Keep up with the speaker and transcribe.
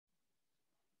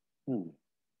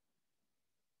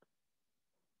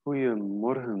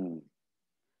Goedemorgen.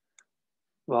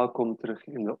 Welkom terug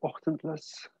in de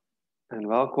ochtendles. En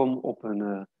welkom op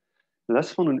een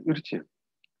les van een uurtje.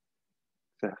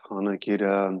 We gaan een keer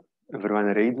een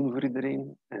verwennerij doen voor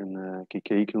iedereen. En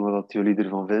kijken wat jullie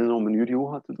ervan vinden om een uur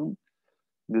yoga te doen.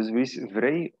 Dus wees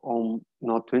vrij om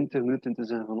na 20 minuten te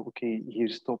zeggen van oké, hier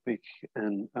stop ik.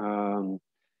 En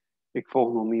ik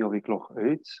volg nog mee of ik log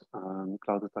uit. Ik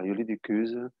laat het aan jullie de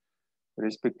keuze.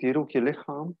 Respecteer ook je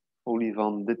lichaam. Olie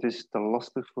van, dit is te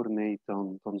lastig voor mij,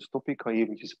 dan stop ik. Kan je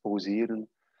eventjes pauzeren.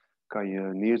 Kan je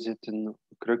neerzitten, een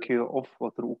krukje. Of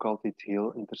wat er ook altijd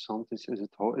heel interessant is de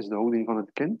houding van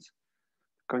het kind.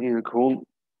 Kan je gewoon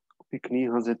op je knie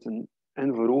gaan zitten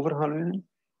en voorover gaan leunen.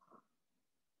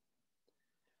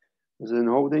 Dat is een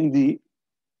houding die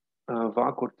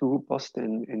vaak wordt toegepast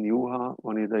in yoga,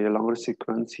 wanneer dat je langere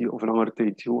sequentie of langere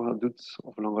tijd yoga doet,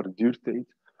 of langere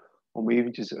duurtijd, om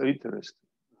eventjes uit te rusten.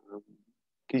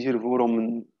 Kies je ervoor om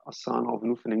een asana of een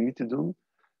oefening niet te doen.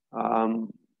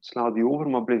 Sla die over,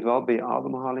 maar blijf wel bij je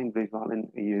ademhaling, blijf wel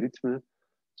in je ritme,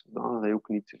 zodat je ook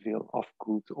niet te veel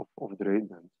afkoelt of eruit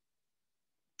bent.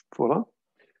 Voilà.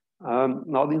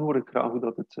 Nadien hoor ik graag hoe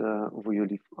dat het voor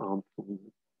jullie aanvoelt.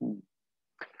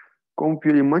 Kom op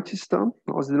jullie matje staan,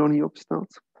 als je er nog niet op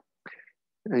staat.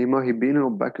 En je mag je benen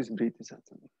op bekkensbreedte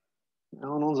zetten. We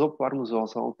gaan ons opwarmen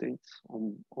zoals altijd,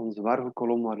 om onze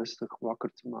wervelkolom maar rustig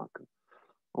wakker te maken.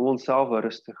 Om onszelf wel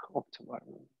rustig op te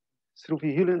warmen. Schroef je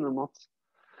hielen in de mat.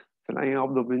 Verleng je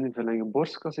abdomen, verleng je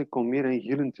borstkas. Ik kom meer in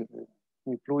hielen te doen.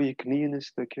 Je plooi je knieën een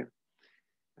stukje.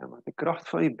 En met de kracht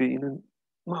van je benen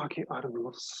maak je arm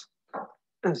los.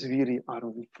 En zwier je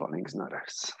arm van links naar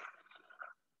rechts.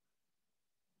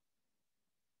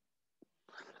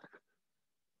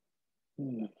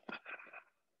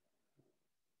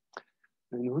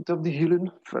 En goed op de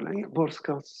hielen. Verleng je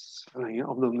borstkas. Verleng je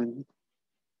abdomen.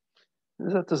 En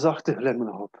zet de zachte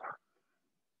glimlach op.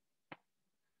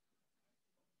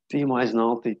 Thema is nog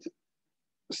altijd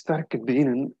sterke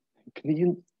benen en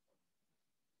knieën.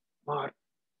 Maar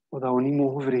wat we niet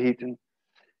mogen vergeten,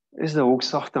 is dat we ook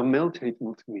zacht en mildheid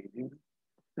moeten meenemen.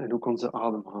 En ook onze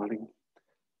ademhaling.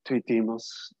 2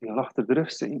 thema's die al achter de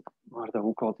rug zijn, maar dat we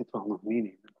ook altijd wel nog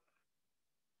meenemen.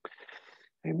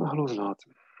 Je mag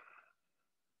loslaten.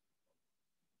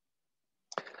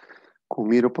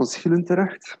 Kom hier op ons hielen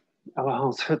terecht en we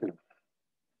gaan schudden.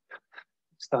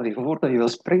 Stel je voor dat je wil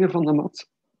springen van de mat,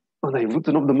 maar dat je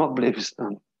voeten op de mat blijven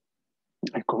staan.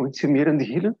 En kom ietsje meer in de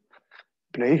hielen.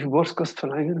 Blijf je borstkast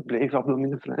verlengen, blijf je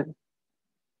abdomen verlengen.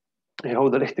 En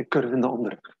hou de lichte curve in de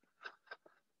onderrug.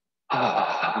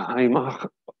 Je mag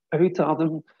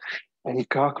uitademen en je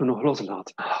kaken nog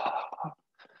loslaten.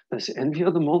 Dus in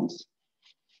via de mond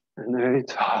en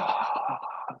uit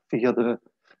via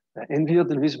in via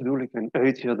de neus bedoel ik en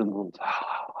uit via de mond.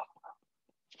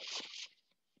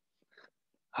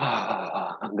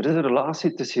 Er is een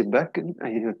relatie tussen je bekken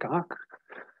en je kaak.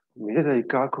 Hoe meer dat je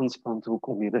kaak ontspant,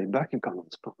 hoe meer dat je bekken kan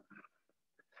ontspannen.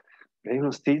 Blijf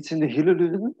nog steeds in de hielen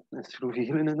leunen en schroef je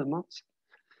hielen in de mat.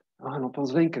 We gaan op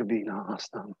ons linkerbeen gaan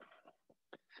staan.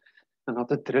 En laat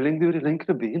de trilling door je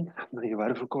linkerbeen naar je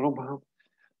wervelkolom gaan,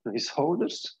 naar je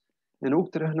schouders en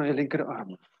ook terug naar je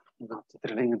linkerarm. Laat de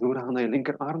trillingen doorgaan naar je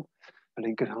linkerarm, je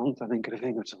linkerhand en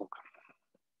linkervingers ook.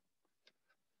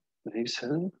 Blijf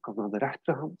zitten, kom naar de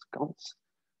rechterhandkant,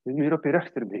 nu meer op je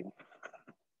rechterbeen.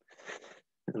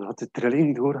 En laat de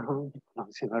trilling doorgaan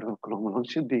langs je wervelkolom,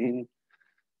 langs je been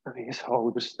en je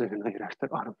schouders terug naar je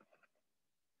rechterarm.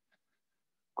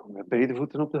 Kom met beide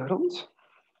voeten op de grond.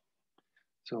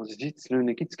 Zoals je ziet, leun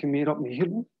ik iets meer op mijn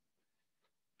hielen.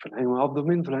 Verlengen we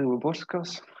abdomen, verlengen we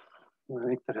borstkas. En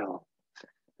ik terwijl.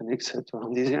 En ik zit, we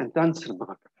gaan deze intenser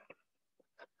maken.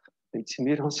 Iets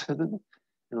meer gaan schudden.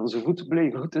 En onze voeten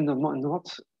blijven goed in de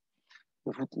mat.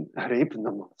 De voeten grijpen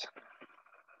de mat.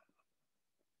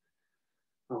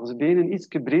 We gaan onze benen iets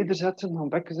breder zetten dan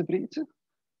bekkensbreedte.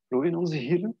 Plooien onze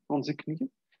hielen, onze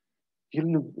knieën.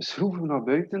 Hielen schroeven naar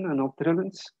buiten en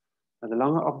optrillend. En de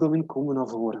lange abdomen komen naar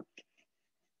voren.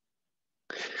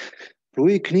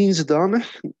 Plooi je knieën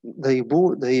zodanig dat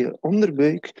je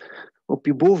onderbuik op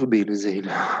je bovenbenen zijn.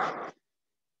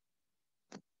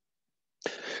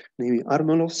 Neem je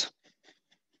armen los.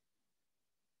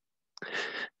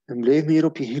 En blijf meer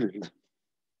op je hielen.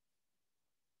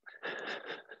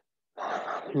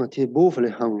 Laat je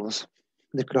bovenlichaam los.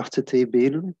 De kracht zit in je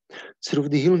benen. Schroef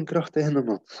de hielen krachtig in de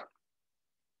mat.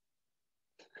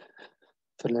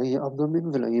 Verleng je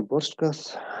abdomen, verleng je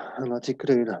borstkas. En laat je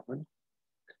kruin hangen.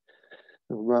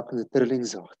 En we maken de trilling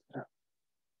zachter.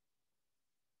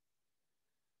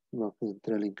 We maken de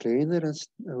trilling kleiner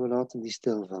en we laten die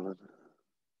stilvallen.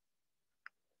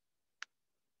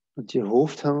 Laat je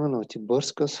hoofd hangen, laat je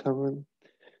borstkas hangen.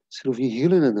 Schroef je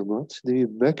hielen in de mat. Duw je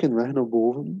bekken weg naar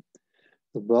boven.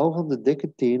 De bal van de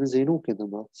dikke tenen zijn ook in de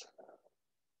mat.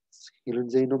 De hielen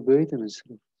zijn naar buiten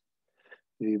geschroefd.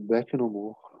 Duw je bekken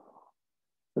omhoog.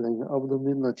 Verleng je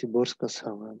abdomen, laat je borstkas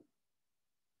hangen.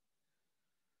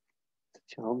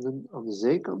 Zet je handen aan de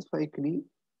zijkant van je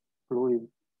knie. Plooi je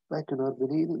bekken naar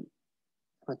beneden.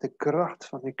 Met de kracht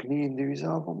van je knieën duw je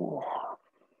zelf omhoog.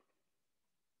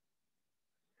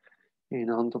 Eén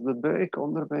hand op de buik,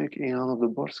 onderbuik, één hand op de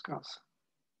borstkas.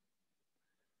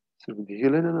 Schroef de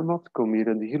hielen in de mat, kom hier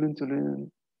in de hielen te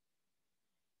leunen.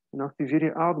 En activeer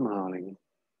je ademhaling.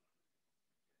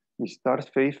 Je start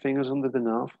 5 vingers onder de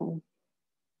navel.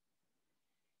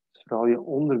 Dus vooral je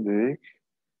onderbuik,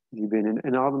 die bij een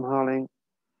inademhaling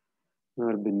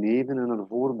naar beneden en naar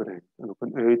voren brengt. En op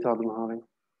een uitademhaling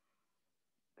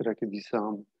trek je die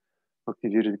samen.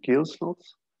 Activeer je de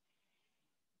keelslot.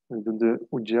 En doe de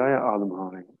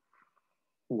Ujjayi-ademhaling.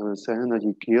 Dat wil zeggen dat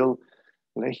je keel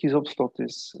lichtjes op slot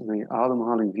is en dat je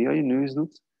ademhaling via je neus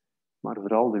doet, maar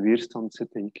vooral de weerstand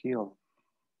zit in je keel.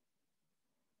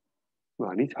 We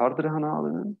gaan niet harder gaan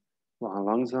ademen, we gaan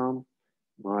langzaam,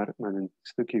 maar met een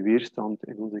stukje weerstand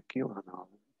in onze keel gaan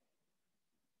ademen.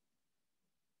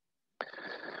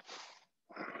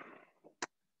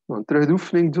 We gaan terug de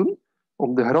oefening doen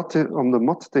om de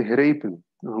mat te grijpen.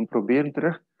 We gaan proberen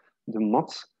terug de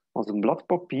mat als een blad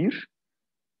papier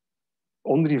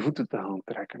onder je voeten te gaan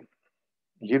trekken.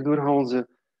 Hierdoor gaan we onze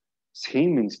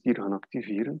scheenbeenspier gaan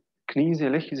activeren. Knieën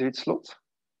zijn lichtjes uit slot.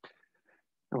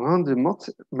 En we gaan de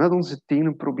mat met onze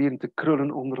tenen proberen te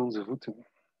krullen onder onze voeten.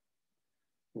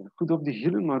 Goed op de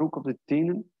hielen, maar ook op de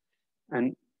tenen.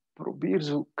 En probeer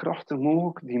zo krachtig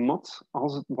mogelijk die mat,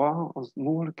 als het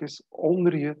mogelijk is,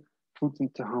 onder je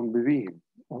voeten te gaan bewegen.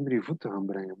 Onder je voet te gaan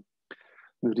brengen.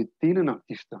 Door die tenen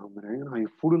actief te gaan brengen, ga je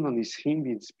voelen dat die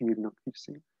scheenbeenspieren actief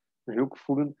zijn. En je ook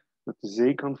voelen dat de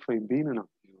zijkant van je benen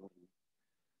actief worden.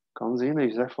 Het kan zijn dat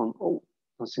je zegt van, oh,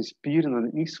 dat zijn spieren dat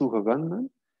ik niet zo gewend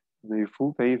ben. En dat je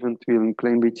voelt dat je eventueel een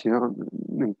klein beetje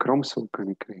een kramp zou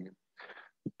kunnen krijgen.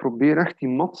 Probeer echt die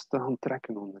mat te gaan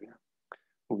trekken onder je.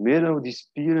 Hoe meer dat we die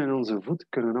spieren in onze voet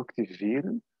kunnen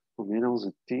activeren, hoe meer dat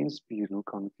onze teenspieren ook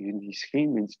gaan activeren, die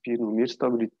scheenbeenspieren, hoe meer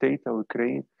stabiliteit dat we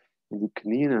krijgen in die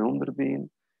knieën en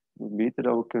onderbenen, hoe beter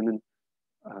dat we kunnen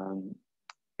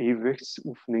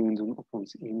evenwichtsoefeningen doen op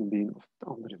ons ene been of het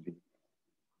andere been.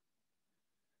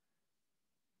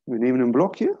 We nemen een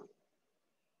blokje.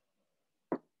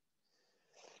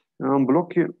 Een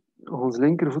blokje, onze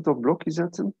linkervoet op het blokje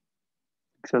zetten.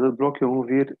 Ik zet het blokje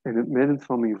ongeveer in het midden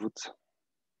van mijn voet.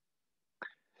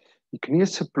 Je knie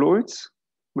is geplooid,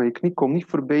 maar je knie komt niet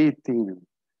voorbij je tenen.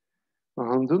 Wat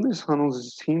we gaan doen is onze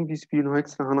scheenbeenspier nog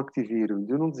extra gaan activeren. We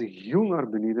doen onze hiel naar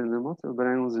beneden in de mat. We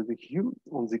brengen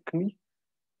onze knie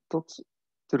tot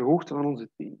ter hoogte van onze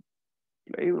teen.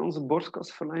 Blijven onze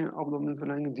borstkas verlengen, abdomen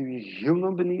verlengen. Duw je hiel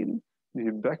naar beneden, duw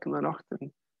je bekken naar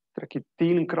achteren. Trek je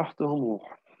tenen krachtig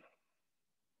omhoog.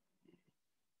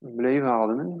 Blijf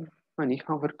ademen, maar niet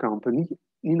gaan verkrampen.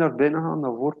 Niet naar binnen gaan,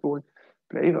 naar voren gooien.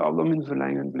 Blijf abdomen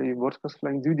verlengen, blijf borstkas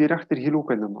verlengen. Duw die rechterhiel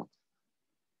ook in de mat.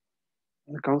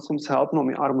 Dat kan soms helpen om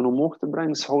je armen omhoog te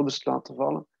brengen, schouders te laten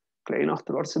vallen. Klein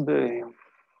achterwaartse buiging.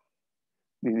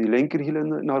 Duw die linkerhiel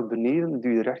naar beneden,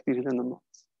 duw je rechterhiel in de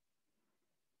mat.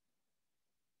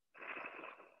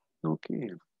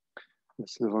 Oké.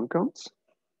 Wisselen van kant.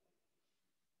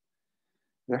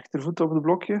 Rechtervoet op het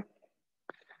blokje.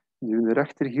 Duw de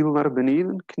rechterhiel naar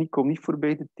beneden, knie komt niet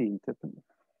voorbij de teentippen.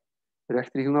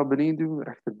 Rechterhiel naar beneden duwen,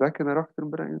 rechterbekken naar achter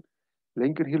brengen.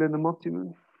 Linkerhiel in de mat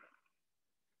duwen.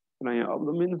 Verleng je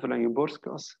abdomen, verleng je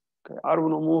borstkas. Kan je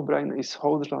armen omhoog brengen en je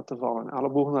schouders laten vallen.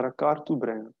 Ellebogen naar elkaar toe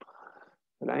brengen.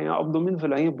 Verleng je abdomen,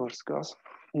 verleng je borstkas.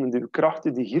 En duw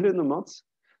krachtig die hiel in de mat.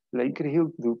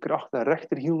 Linkerhiel, doe krachtig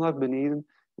rechterhiel naar beneden.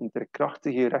 En trek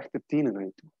krachtig je rechtertenen naar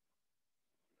je toe.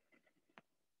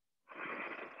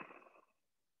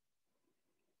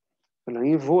 Verleng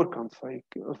je voorkant van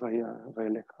je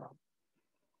lichaam.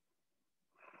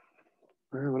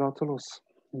 En we laten los.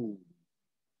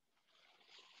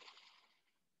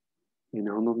 Eén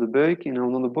hand op de buik, één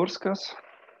hand op de borstkas.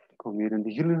 Kom weer in de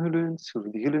hielen geleund, schroef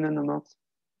de hielen in de mat.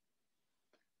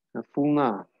 En voel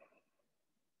na.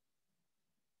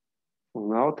 Voel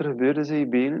na wat er gebeurt in je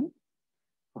benen.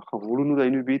 Dan ga voelen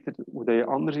hoe dat je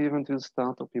anders eventueel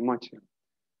staat op je matje.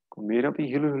 Kom meer op je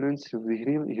hielen geleund, schroef de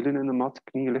hielen in de mat,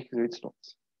 knieën lichtjes uit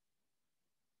slot.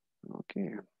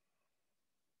 Oké.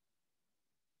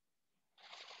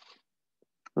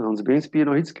 En onze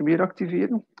beenspieren nog iets meer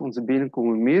activeren. Onze benen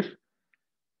komen meer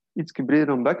iets breder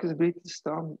dan bekkensbreedte te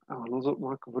staan. En we gaan ons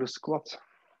opmaken voor een squat.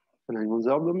 Verleng ons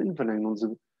abdomen, verleng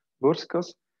onze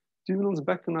borstkas. Duwen ons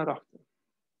bekken naar achter.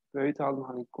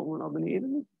 Uitademhaling, komen naar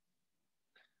beneden.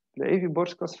 Blijf je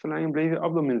borstkas verlengen, blijf je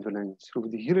abdomen verlengen. Schroef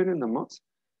de hielen in de mat.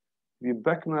 Je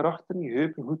bekken naar achter, je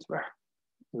heupen goed weg.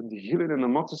 Door de hielen in de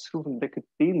mat te schroeven, dikke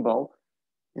teenbal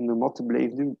in de mat te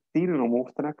blijven doen. Tenen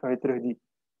omhoog trekken, ga je terug die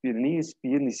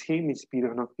perineumspieren, die scheenbeenspieren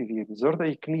gaan activeren. Zorg dat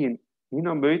je knieën niet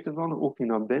naar buiten vallen, ook niet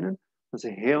naar binnen. Dat ze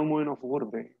heel mooi naar voren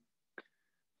buigen.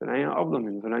 Verleng je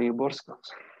abdomen, verleng je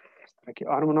borstkas. Trek je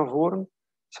armen naar voren,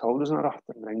 schouders naar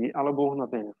achter. Breng die ellebogen naar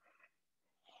binnen.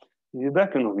 Je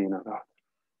bekken nog meer naar achter.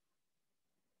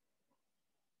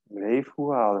 Blijf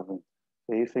goed ademen.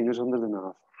 5 vingers onder de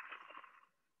navel.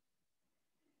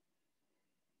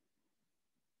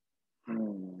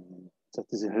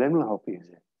 Zet eens een glimlach op je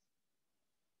gezicht.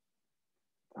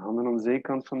 De handen aan de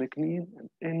zijkant van de knieën. En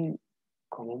in,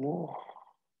 kom omhoog.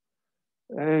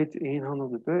 Uit, 1 hand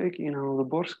op de buik, 1 hand op de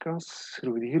borstkas.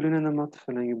 Schroef de hielen in de mat,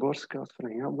 verleng je borstkas,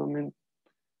 verleng je abdomen.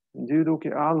 En duw ook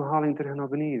je ademhaling terug naar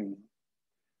beneden.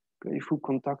 Blijf goed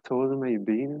contact houden met je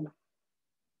benen.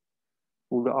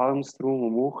 Voel de ademstroom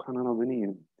omhoog gaan en naar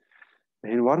beneden.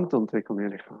 Begin warmte te ontwikkelen in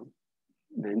je lichaam.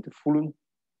 Begin te voelen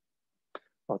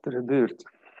wat er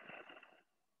gebeurt.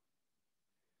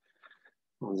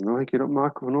 Als we nog een keer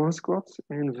opmaken van nog een squat.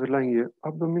 En verleng je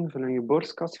abdomen, verleng je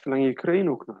borstkas, verleng je kruin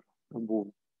ook naar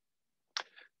boven.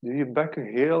 Duw je bekken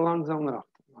heel langzaam naar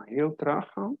achter. Maar heel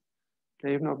traag gaan.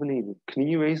 Blijf naar beneden.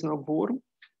 Knieën wijzen naar voren.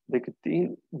 Dikke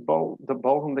teen, de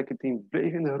bal van dikke teen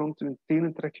blijf in de grond doen.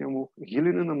 Tenen trek je omhoog.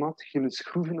 Hielen in de mat. Hielen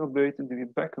schroeven naar buiten. Duw je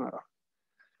bekken naar achter.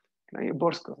 Breng je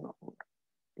borstkas naar voren.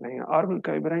 Breng je armen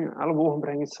kan je brengen. Ellebogen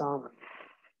breng je samen.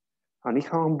 Ga niet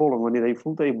gaan bollen. Wanneer je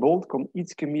voelt dat je bolt, kom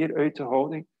iets meer uit de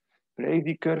houding. Blijf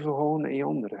die curve houden in je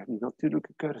onderrug. Die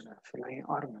natuurlijke curve. Verleng je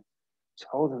armen.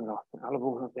 Schouder naar achter.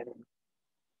 Ellebogen naar binnen.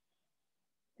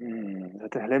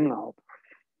 Zet de glimlach op.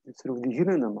 Dus schroef die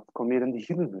hielen in de mat. Kom meer in die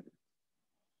hielen.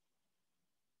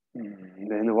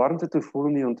 Begin de warmte te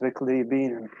voelen die ontwikkelt in je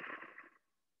benen.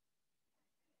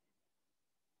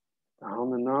 De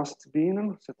handen naast de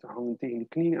benen. Zet de handen tegen de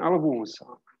knieën. Ellebogen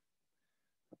samen.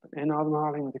 Op een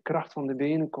inademhaling met de kracht van de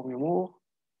benen kom je omhoog.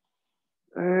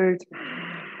 Uit.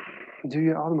 Duw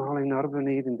je ademhaling naar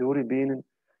beneden door je benen.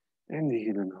 En de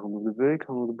hielen. Handen op de buik,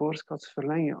 handen op de borstkas.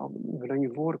 Verleng je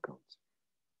voorkant.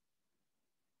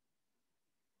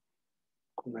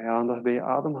 Kom bij aandacht bij je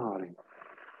ademhaling.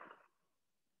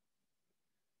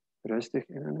 Rustig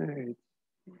in en uit.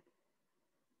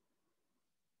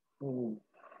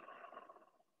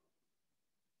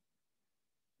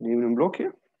 Neem een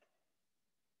blokje.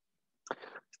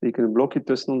 Steken een blokje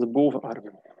tussen onze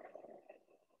bovenarmen.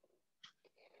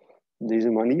 Op deze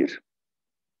manier.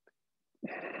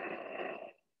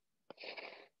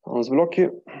 Ons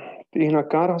blokje tegen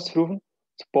elkaar gaan schroeven.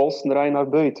 De pols draaien naar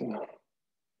buiten.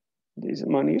 Op deze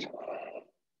manier.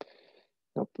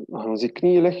 We gaan onze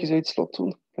knieën lichtjes uit het slot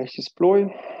doen. Lichtjes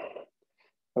plooien.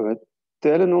 En we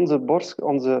tillen onze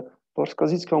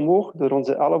borstkas iets omhoog door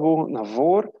onze ellebogen naar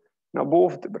voren, naar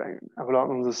boven te brengen. En we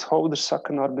laten onze schouders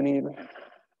zakken naar beneden.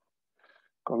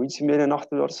 Kom iets meer in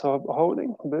achterwaartse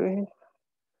houding, buigen.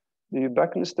 Doe je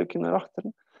bekken een stukje naar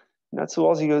achteren. Net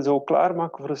zoals je je zou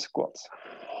klaarmaken voor een squat.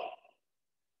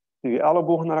 Doe je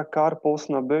ellebogen naar elkaar, pols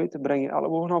naar buiten, breng je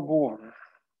ellebogen naar boven.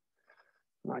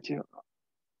 Laat je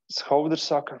schouders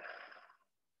zakken.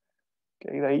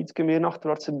 Kijk dat je iets meer een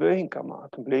achterwaartse buiging kan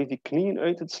maken. Blijf die knieën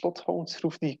uit het slot houden.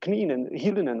 Schroef die knieën en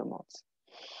hielen in de mat.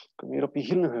 Kom weer op je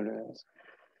hielen geleund.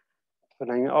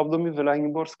 Verleng je abdomen, verleng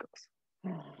je borstkas.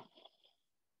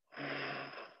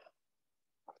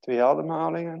 2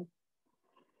 ademhalingen.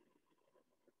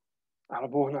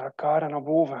 Ellebogen naar elkaar en naar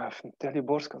boven heffen. Til je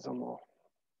borstkas omhoog.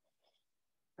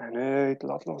 En uit,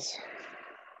 laat los.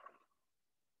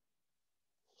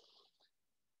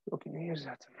 Ook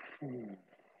neerzetten.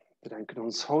 Brengen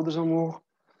onze schouders omhoog.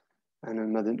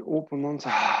 En met een open mond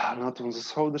laten we onze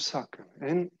schouders zakken.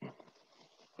 In.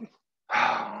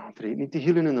 Treed niet de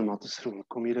hielen in de mat te schroeven.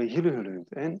 Kom hier aan je hielen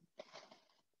geleund. In.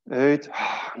 Uit.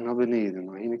 Naar beneden.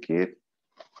 Nog 1 keer.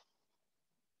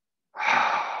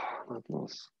 Laat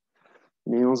los.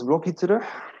 Neem ons blokje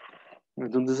terug. We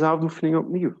doen dezelfde oefening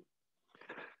opnieuw.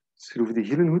 Schroef de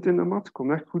hielen goed in de mat.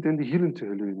 Kom echt goed in de hielen te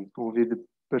geleunen. Ongeveer de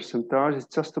percentage is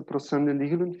 60% in de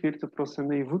hielen, 40%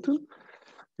 in je voeten.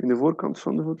 In de voorkant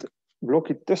van de voeten.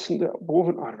 Blokje tussen de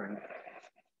bovenarmen.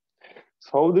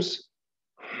 Schouders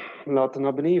laten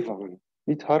naar beneden vallen.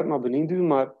 Niet hard naar beneden duwen,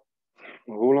 maar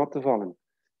gewoon laten vallen.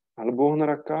 Ellebogen naar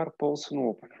elkaar, polsen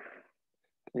open.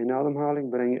 In ademhaling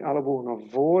breng je ellebogen naar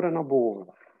voren en naar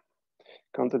boven. Je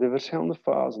kan het in verschillende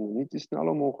fasen, niet te snel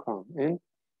omhoog gaan. In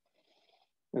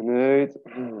en uit.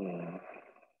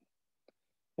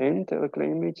 In, tel een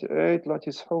klein beetje uit, laat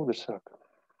je schouders zakken.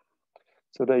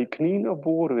 Zodat je knieën naar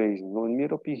voren wijzen. Nog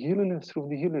meer op je hielen, schroef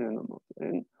die hielen in de mat.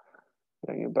 In,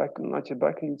 breng je bekken, laat je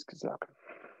bekken iets zakken.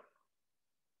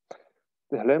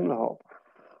 De glimlach op.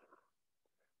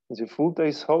 Als je voelt dat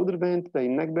je schouder begint, dat je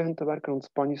nek begint te werken,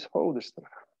 ontspan je schouders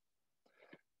terug.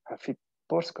 Hef je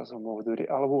borstkas omhoog door je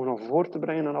elleboog naar voren te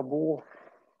brengen en naar boven.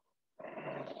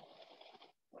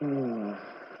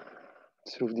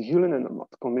 Schroef die hielen in de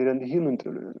mat. Kom weer in de hielen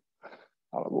te leunen.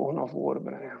 Elleboog naar voren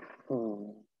brengen.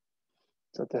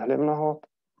 Zet de glimlach op.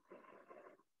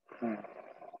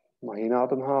 Maar geen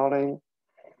ademhaling.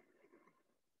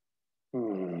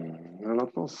 En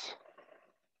laat los.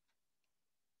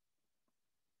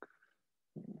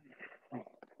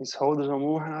 Je schouders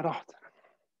omhoog en naar achter.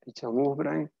 Beetje omhoog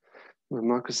brengen. We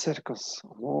maken cirkels.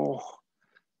 Omhoog.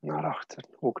 Naar achter.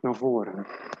 Ook naar voren.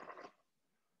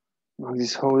 Maak die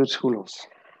schouders goed los.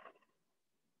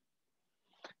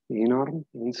 Eén arm,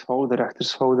 één schouder, rechter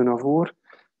schouder naar voren.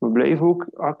 Maar blijf ook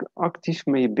actief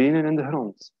met je benen in de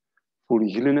grond. Voel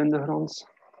je hielen in de grond.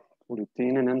 Voel je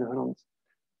tenen in de grond.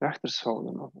 Rechter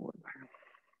schouder naar voren.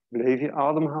 Blijf je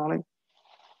ademhaling.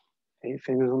 5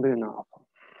 vingers onder je navel.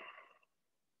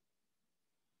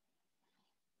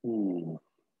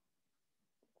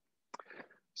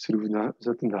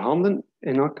 Zetten de handen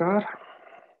in elkaar.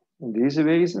 Op deze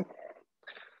wijze.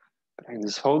 Breng de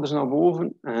schouders naar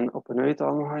boven. En op een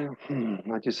uitademhaling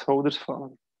laat je schouders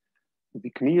vallen. Op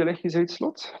je knieën leg je uit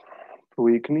slot.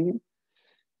 Vloei je knieën.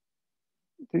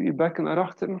 Duw je bekken naar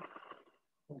achteren.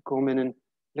 En kom in een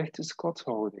lichte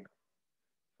squathouding.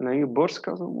 Verleng je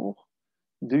borstkas omhoog.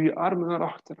 Duw je armen naar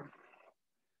achteren.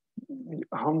 Je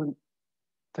handen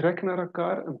trekken naar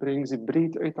elkaar en breng ze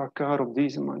breed uit elkaar op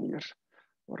deze manier.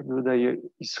 Waardoor dat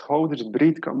je je schouders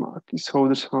breed kan maken. Je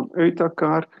schouders gaan uit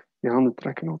elkaar. Je handen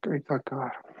trekken ook uit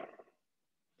elkaar.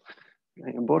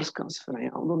 Verleng je borstkas, verleng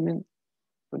je handen in.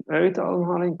 Een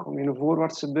uitademhaling kom je in een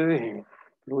voorwaartse buiging.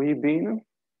 Vloei je benen.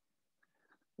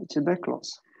 Met je bek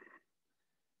los.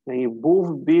 En je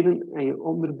bovenbenen en je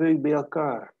onderbuik bij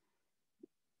elkaar.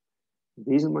 Op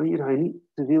deze manier ga je niet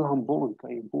te veel gaan bollen.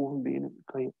 Kan je bovenbenen,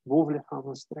 kan je bovenlichaam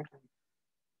gaan strekken.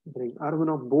 Breng je armen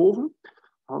naar boven.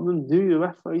 Handen duw je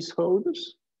weg van je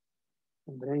schouders.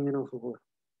 En breng je naar voren.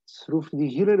 Schroef die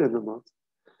hielen in de mat.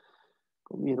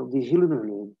 Kom hier op die hielen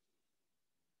leunen.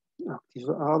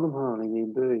 Actieve ademhaling in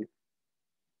je buik.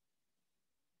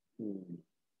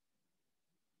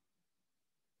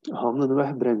 Handen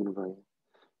wegbrengen van je.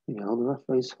 Je handen weg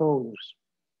van je schouders.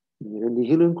 Hier in die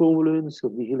hielen komen leunen,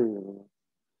 schroef die hielen in de mat.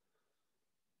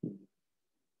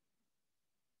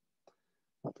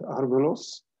 Laat de armen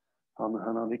los. Handen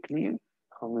gaan naar de knieën.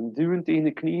 Handen duwen tegen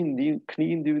de knieën.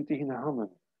 Knieën duwen tegen de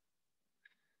handen.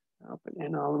 En op een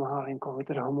inademhaling kom je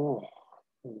er omhoog.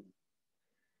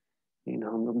 Eén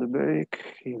hand op de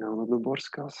buik. Eén hand op de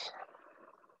borstkas.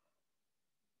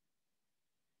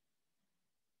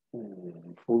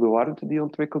 Voel de warmte die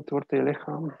ontwikkeld wordt in je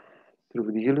lichaam. Schroef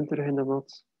die hielen terug in de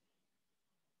mat.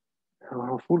 En we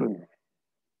gaan voelen.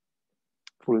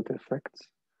 Voel het effect.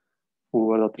 Voel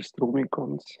waar dat er stroming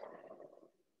komt.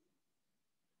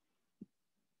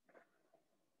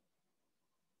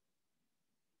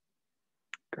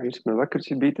 Ik ga eerst mijn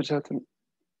wekkertje beter zetten.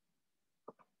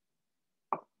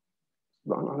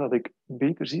 Zodat ik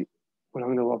beter zie hoe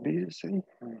lang we wat bezig zijn.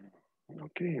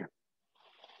 Oké.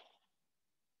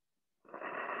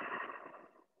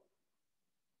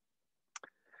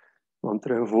 We gaan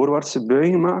terug een voorwaartse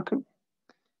buiging maken.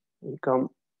 Je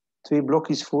kan 2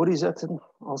 blokjes voor je zetten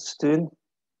als steun.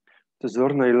 Te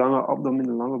zorgen dat je lange abdomen en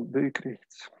een lange buik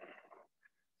krijgt.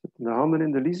 Zet de handen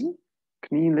in de liezen.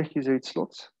 Knieën lichtjes uit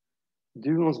slot.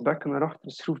 Duw ons bekken naar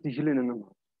achter. Schroef die hielen in de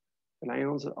mat. Verleng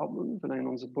onze abdomen, verleng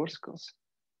onze borstkas.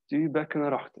 Duw je bekken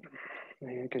naar achter.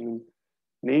 Eigenlijk in een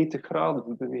 90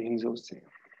 graden beweging zou zijn.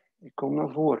 Je komt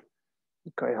naar voren.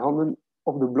 Je kan je handen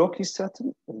op de blokjes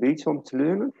zetten. Een beetje om te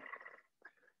leunen.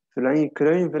 Verleng je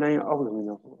kruin, verleng je abdomen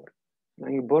naar voren.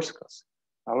 Verleng je borstkas.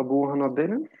 Ellebogen naar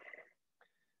binnen.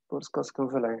 Borstkas kan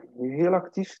verlengen. Nu heel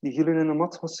actief die hielen in de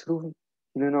mat gaan schroeven.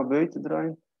 Hielen naar buiten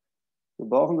draaien. De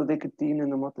bal van de dikke tenen in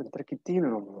de mat en trek je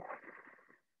tenen omhoog.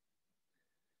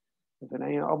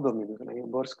 Verleng je abdomen, verleng je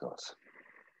borstkas.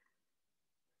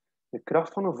 De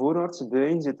kracht van een voorwaartse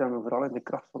buiging zit dan vooral in de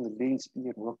kracht van de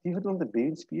beenspieren. Hoe actiever dan de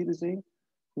beenspieren zijn,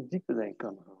 hoe dieper je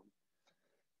kan gaan.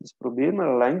 Dus probeer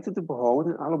maar lengte te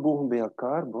behouden, ellebogen bij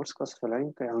elkaar, borstkas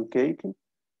verlengen, kan je gaan kijken.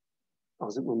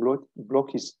 Als ik mijn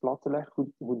blokjes plat leg,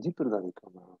 hoe dieper dat ik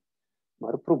kan gaan.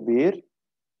 Maar probeer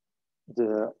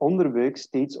de onderbuik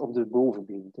steeds op de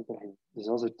bovenbenen te brengen. Dus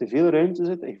als er te veel ruimte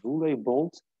zit en je voelt dat je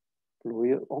bolt, vloei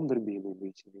je onderbenen een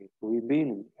beetje meer, vloei je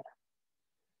benen meer.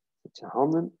 Met je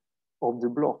handen op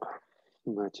de blok.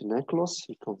 Met je nek los.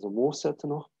 Je kan ze omhoog zetten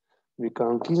nog. Je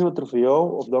kan kiezen wat er voor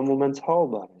jou op dat moment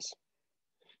haalbaar is.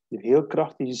 Je heel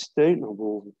krachtig je stuit naar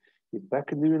boven. Je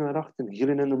bekken duwen naar achter,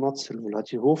 hielen in de mat schroeven. Laat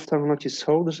je hoofd hangen, laat je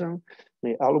schouders aan. En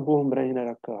je ellebogen brengen naar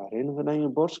elkaar. In van je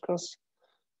borstkas.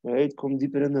 Uit, kom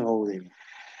dieper in de houding.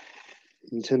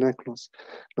 Niet je nek los.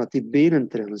 Laat die benen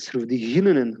trillen. Schroef die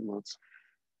hielen in de mat.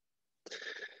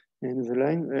 En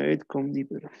verleng, uit, kom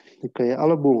dieper. Dan kan je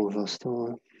ellebogen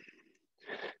vasthouden.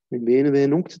 Je benen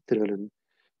beginnen ook te trillen.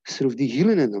 Schroef die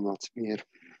hielen in de mat meer.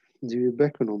 Duw je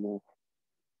bekken omhoog.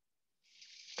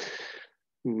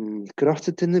 Kracht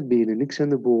zit in de benen, niks in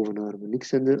de bovenarmen,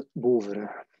 niks in de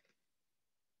bovenrug.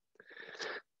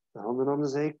 De handen aan de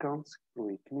zijkant,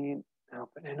 vloei je knieën. En op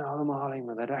een inademhaling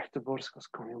met de rechte borstkas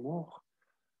kom je omhoog.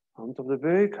 Hand op de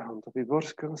buik, hand op je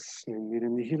borstkas. Neem weer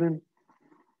in de hielen.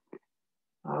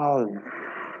 Adem.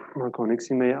 Maak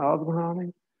connectie met je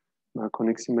ademhaling. Maak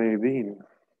connectie met je benen.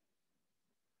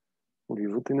 Voel je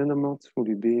voeten in de mat, voel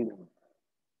je benen.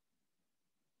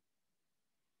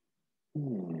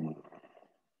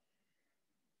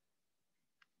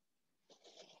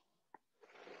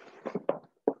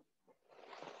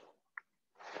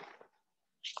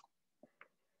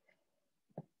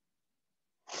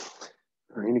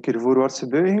 Een keer voorwaartse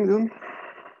buiging doen.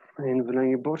 En verleng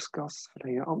je borstkas,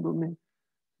 verleng je abdomen.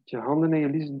 Met je handen en je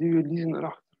liezen, duw je liezen naar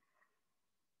achter.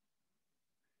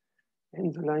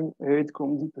 En verleng, uit,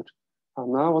 kom dieper. Ga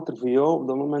na wat er voor jou op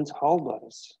dat moment haalbaar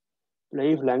is.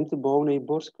 Blijf lengte bouwen in je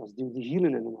borstkas. Duw die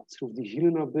hielen in de mat. Schroef die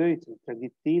hielen naar buiten. Trek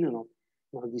die tenen op.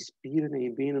 Maak die spieren in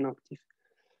je benen actief.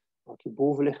 Maak je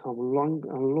bovenlichaam lang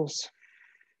en los.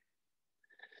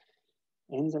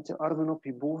 En zet je armen op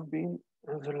je bovenbeen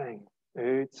en verleng.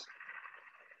 Uit.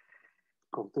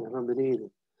 Kom terug naar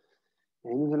beneden.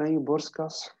 En verleng je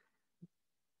borstkas.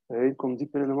 Uit, kom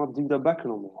dieper in de mat. Duw dat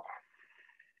bekken omhoog.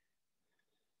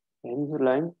 En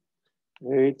verleng.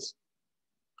 Uit.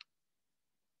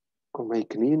 Kom met je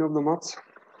knieën op de mat.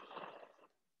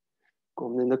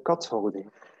 Kom in de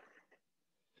kathouding.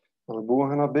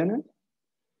 Ellebogen naar binnen.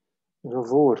 En naar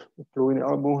voren. Plooi je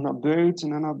ellebogen naar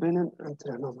buiten en naar binnen. En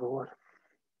terug naar voren.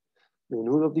 Je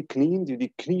hoort op die knieën. Duw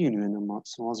die knieën nu in de mat.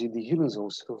 Zoals je die hielen zou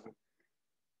schroeven.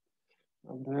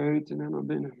 Naar buiten en naar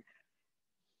binnen.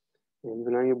 En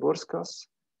verleng je borstkas.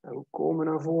 En we komen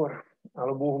naar voren.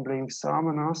 Ellebogen brengen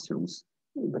samen naast ons.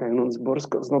 We brengen onze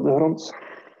borstkas naar de grond.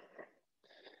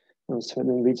 En we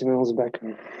schudden een beetje met ons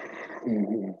bekken.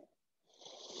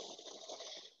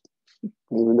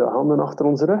 Nemen de handen achter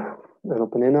onze rug. En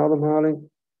op een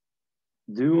inademhaling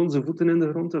duwen we onze voeten in de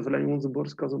grond en verlengen onze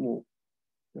borstkas omhoog.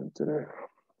 En terug.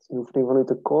 Het is een oefening vanuit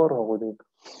de core-houding.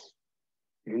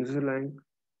 En verleng.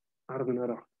 Armen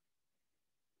naar achter.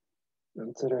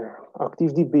 En terug.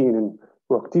 Actief die benen.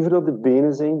 Hoe actiever dat de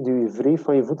benen zijn, duw je wreef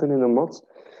van je voeten in de mat.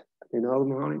 In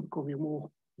ademhaling kom je omhoog.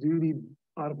 Duw die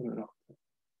armen naar achter.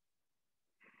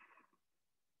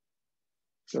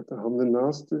 Zet de handen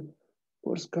naast de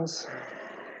borstkas.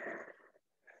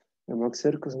 En maak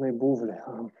cirkels met je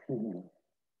bovenlichaam.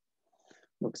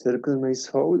 Maak cirkels met je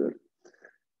schouder.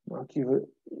 Maak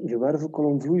je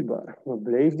wervelkolom vloeibaar. Maar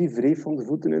blijf die wreef van de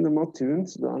voeten in de mat duwen,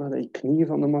 zodat je knieën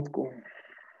van de mat komen.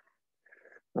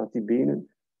 Laat die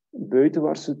benen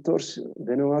buitenwaartse torsie,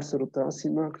 binnenwaartse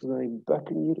rotatie maken, zodat je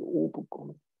bekken hier open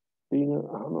komt. Benen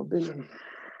gaan naar binnen.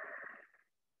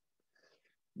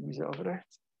 Jezelf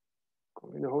recht.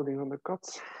 Kom in de houding van de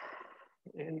kat.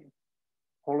 In.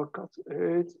 Holle kat.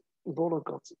 Uit. Bolle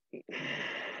kat.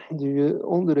 Duw je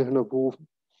onderrug naar boven.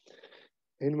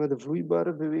 In met de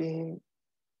vloeibare beweging.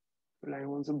 Verlengen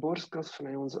we onze borstkas,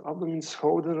 verlengen we onze abdomen,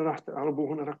 schouder erachter,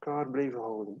 ellebogen naar elkaar blijven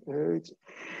houden. Uit.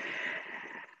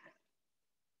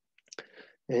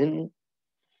 In.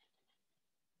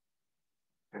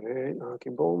 En uit. Nog een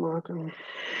keer bol maken.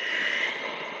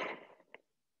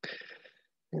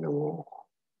 En omhoog.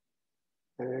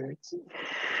 Uit.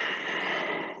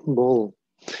 Bol.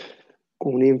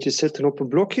 Kom eventjes zitten op een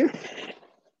blokje.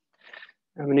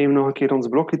 En we nemen nog een keer ons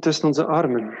blokje tussen onze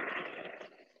armen.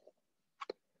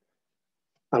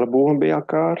 Ellebogen bij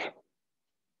elkaar.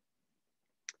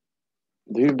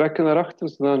 Duw je bekken naar achter,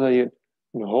 zodat je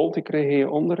een holte krijgt in je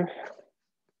onderrug.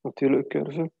 Natuurlijk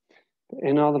curve. De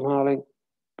inademhaling.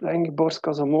 Breng je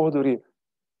borstkas omhoog door je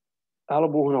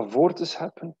ellebogen naar voren te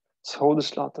scheppen.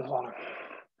 Schouders laten vallen.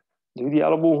 Duw die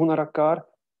ellebogen naar elkaar.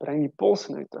 Breng die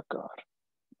polsen uit elkaar.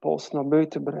 Polsen naar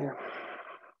buiten brengen.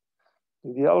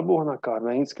 Duw die ellebogen naar elkaar.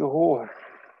 Breng iets hoger.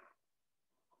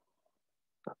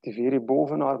 Activeer je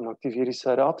bovenarm. Activeer je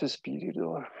serratusspier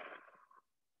hierdoor.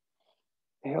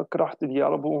 Heel krachtig die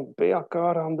ellebogen bij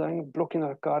elkaar aan brengen. Blokken naar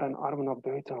elkaar en armen naar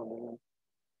buiten aan brengen.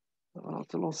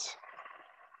 Laten los.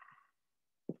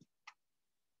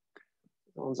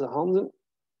 Onze handen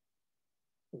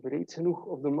breed genoeg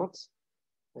op de mat.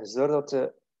 En zorg dat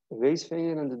de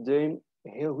wijsvinger en de duim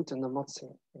heel goed in de mat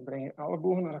zijn. En breng je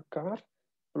ellebogen naar elkaar.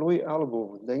 Plooi je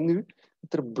ellebogen. Denk nu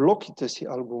dat er een blokje tussen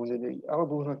je ellebogen zit. Je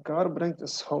ellebogen naar elkaar brengt, de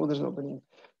schouders naar beneden.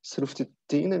 Schroef de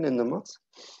tenen in de mat.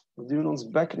 We duwen ons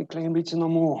bekken een klein beetje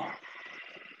omhoog.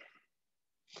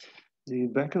 Duw je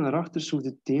bekken naar achter, schroef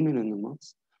de tenen in de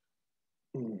mat.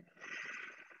 En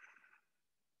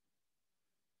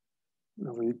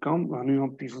voor je kant, we gaan nu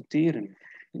gaan pivoteren.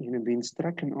 Ene been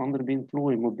strekken, andere been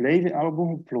plooien. Maar blijf je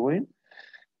ellebogen plooien.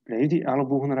 Blijf die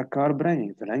ellebogen naar elkaar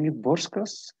brengen. Verleng je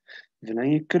borstkas,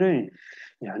 verleng je kruin.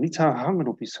 Ja, niet gaan hangen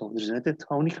op je schouders. Dit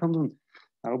gaan we niet gaan doen.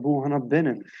 Ellebogen naar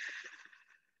binnen.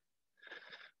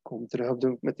 Kom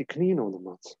terug met de knieën op de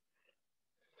mat.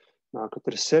 Maak het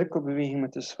een cirkelbeweging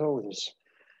met de schouders.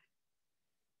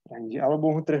 Breng je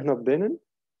ellebogen terug naar binnen.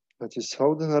 Laat je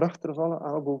schouders naar achter vallen,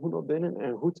 ellebogen goed naar binnen.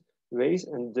 En goed wijs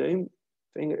en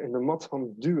duimvinger in de mat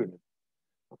gaan duwen.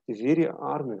 Activeer je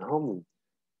armen en handen.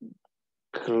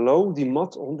 Klauw die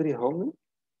mat onder je handen.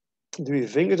 Doe je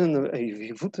vingers en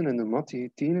je voeten in de mat,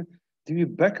 je tenen. Doe je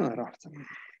bekken naar achter.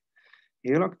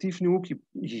 Heel actief nu ook je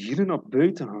hielen naar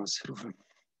buiten gaan schroeven.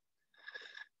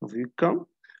 Of je kan,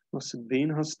 als het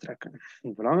been gaan strekken.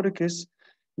 Wat belangrijk is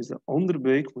de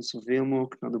onderbuik moet zoveel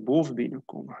mogelijk naar de bovenbenen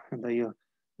komen. En dat je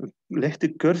een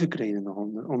lichte curve krijgt in de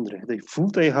onderrug. Dat je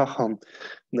voelt dat je gaat gaan.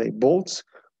 Dat je bolt,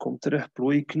 kom terug,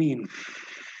 plooi je knieën.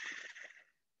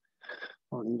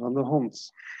 Van de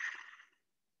hond.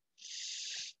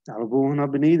 Ellebogen naar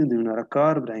beneden doen, naar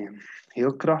elkaar brengen.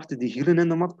 Heel krachtig die hielen in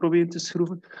de mat proberen te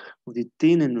schroeven. Of die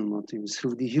tenen in de mat doen.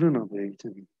 Schroef die hielen naar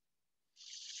buiten.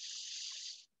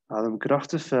 Adem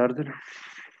krachtig verder.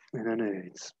 In en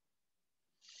uit.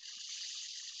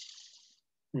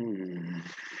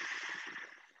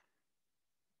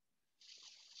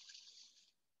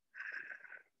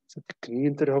 Zet de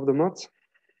knieën terug op de mat.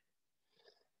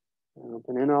 En op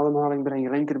een inademhaling breng je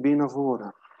linkerbeen naar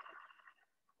voren.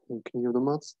 Een knie op de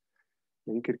mat.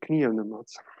 Linkerknie op de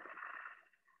mat.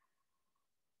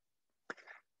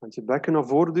 Laat je bekken naar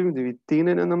voren duwen, doe je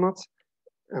tenen in de mat.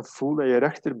 En voel dat je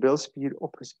rechterbilspier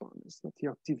opgespannen is, dat die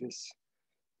actief is.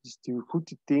 Dus duw goed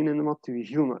die tenen in de mat, duw je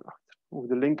hiel naar achter. Ook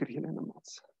de linkerhiel in de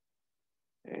mat.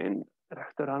 En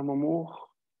rechterarm omhoog.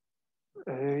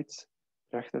 Uit.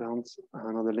 Rechterhand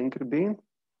aan naar de linkerbeen.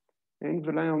 En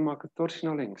verlengen, maak het torsie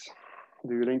naar links.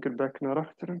 Duw je linkerbek naar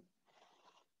achteren.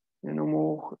 En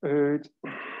omhoog, uit.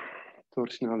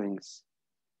 Torsie naar links.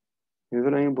 Nu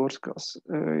verlengen borstkas.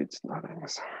 Uit, naar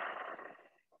links.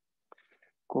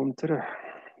 Kom terug.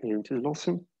 Eventjes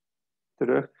lossen.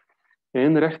 Terug.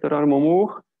 En rechterarm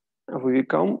omhoog. En voor je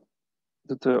kan,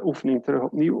 doe de oefening terug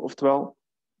opnieuw. Oftewel,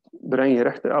 breng je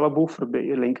rechter elleboog voorbij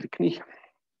je linkerknie.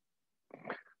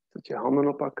 Zet je handen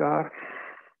op elkaar.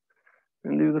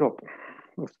 En duw erop.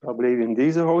 Oftewel, blijf je in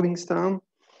deze houding staan.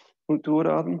 Goed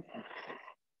doorademen.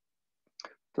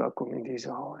 Oftewel, kom in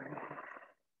deze houding.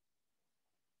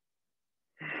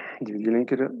 Duw je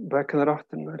linkerbekken naar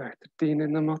achter, de rechterteen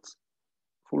in de mat.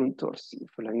 Voel een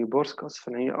torsie. Verleng je borstkas,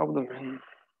 verleng je abdomen.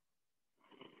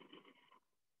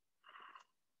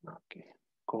 Oké,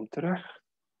 kom terug.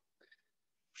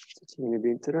 Zet je ene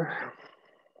been terug.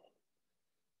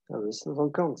 Dan wisselen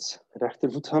van kant.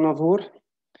 Rechtervoet gaat naar voren.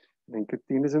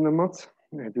 Linkerteen is in de mat.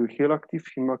 En doe heel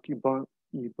actief. Je maakt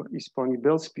je span je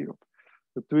bilspier op.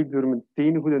 Dat doe ik door mijn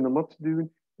tenen goed in de mat te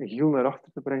duwen. En hiel naar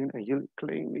achter te brengen. En heel een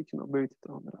klein beetje naar buiten te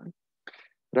gaan draaien.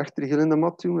 Rechterhiel in de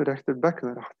mat duwen. Rechterbek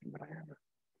naar achter brengen.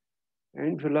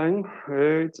 En verleng.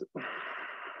 Uit.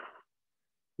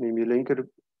 Neem met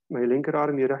je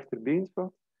linkerarm je rechterbeen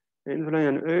vast. En verleng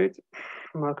en uit.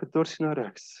 Maak het torsie naar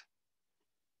rechts.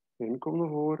 En kom naar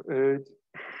voren. Uit.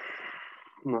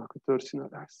 Maak het torsie naar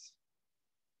rechts.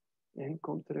 En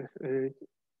kom terug. Uit.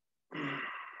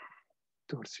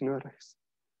 Torsie naar rechts.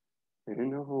 En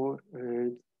naar voren.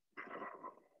 Uit.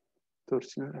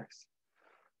 Torsie naar rechts.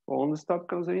 Volgende stap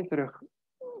kan zijn terug.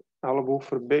 Elleboog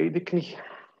voorbij de knie.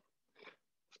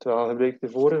 Oftewel gebruik de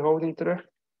vorige houding terug.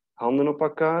 Handen op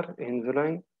elkaar. In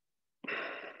verleng.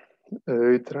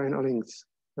 Uit. Draai naar links.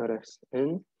 Naar rechts.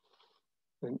 In.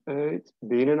 En uit.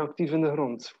 Benen actief in de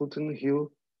grond. Voeten,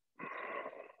 hiel.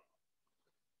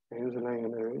 En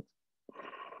verlengen uit.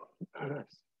 Naar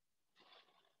rechts.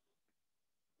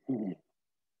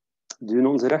 Duwen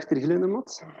onze rechterhiel in de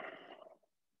mat.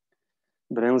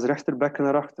 Breng ons rechterbekken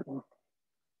naar achteren.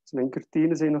 De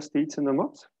linkertenen zijn nog steeds in de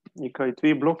mat. Je kan je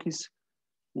 2 blokjes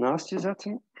naast je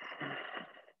zetten.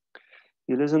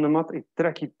 Hiel is in de mat. Ik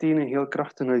trek je tenen heel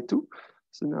krachtig naar je toe.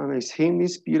 Zodat je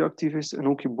scheenbeenspier actief is en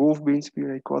ook je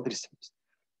bovenbeenspier, je quadriceps.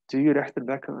 Duw je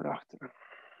rechterbekken naar achteren.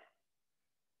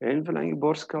 In, verleng je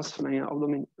borstkas, verleng je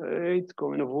abdomen uit,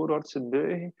 kom in een voorwaartse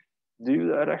buiging. Duw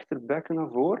je rechterbekken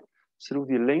naar voren. Schroef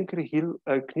je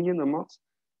knie in de mat.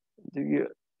 Duw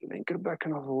je linkerbekken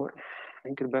naar voren.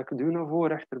 Linkerbekken duw naar voren,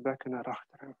 rechterbekken naar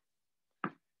achteren.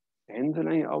 In,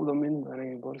 verleng je abdomen,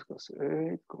 verleng je borstkas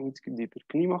uit, kom iets dieper.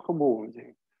 Knie mag gebogen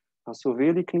zijn. Ga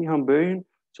zoveel die knie gaan buigen,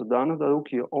 zodanig dat ook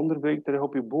je onderbuik terug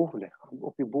op je bovenlichaam,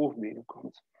 op je bovenbenen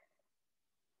komt.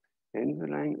 In,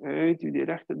 verleng uit, duw die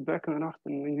rechterbekken naar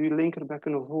achteren en duw je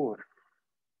linkerbekken naar voren.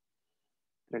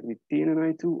 Trek die tenen naar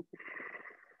je toe.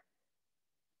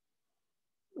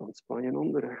 Ontspan je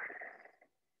onderrug.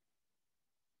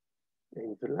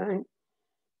 In, verleng.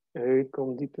 Uit,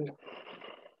 kom dieper.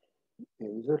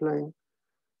 In, verleng.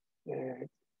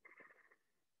 Uit.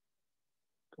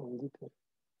 Kom dieper.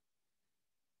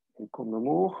 En kom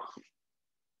omhoog.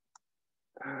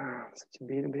 Zet je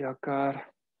benen bij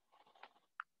elkaar.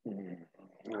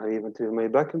 Ga eventueel met je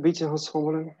bek een beetje gaan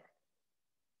schommelen.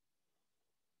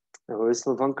 En we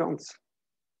wisselen van kant.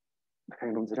 Dan ga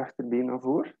je ons rechterbeen naar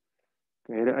voren.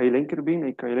 Kan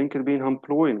je linkerbeen gaan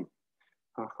plooien.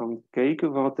 Ga gaan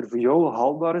kijken wat er voor jou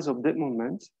haalbaar is op dit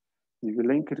moment. Je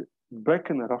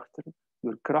linkerbekken naar achteren.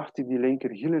 Door kracht die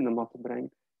linkerhiel in de mat te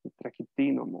brengen. Je trekt je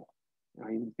teen omhoog. Ja,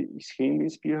 je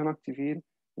scheenbeenspier gaan activeren.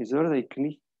 Je zorgt dat je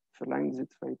knie verlengd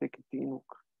zit van je dikke teen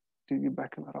ook. Duw je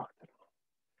bekken naar achteren.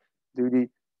 Duw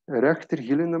die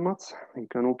rechterhiel in de mat. Je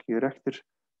kan ook je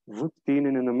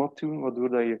rechtervoettenen in de mat doen, waardoor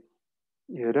dat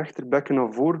je rechterbekken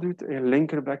naar voren duwt en je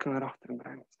linkerbekken naar achteren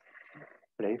brengt.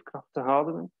 Blijf krachtig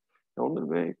ademen. Je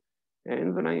onderbuik.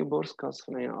 En verleng je borstkas,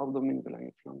 verleng je abdomen, verleng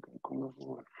je flanken. Kom naar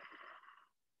voren.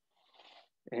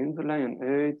 En verlengen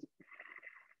uit.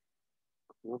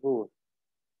 Kom naar voren.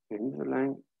 En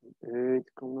verleng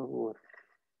uit. Kom naar voren.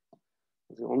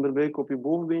 Als je onderbuik op je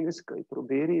bovenbeen is, kan je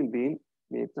proberen je been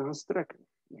mee te gaan strekken.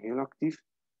 Heel actief.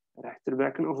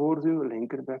 Rechterbekken naar voren duwen,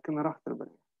 linkerbekken naar achter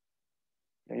brengen.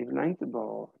 Blijf lengte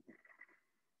behouden.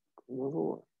 Kom naar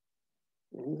voren.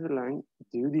 En verleng.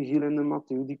 Duw die hiel in de mat,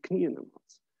 duw die knie in de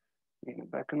mat. Ene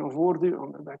bekken naar voren duwen,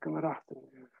 andere bekken naar achter.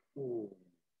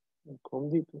 Kom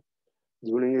dieper. De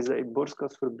bedoeling is dat je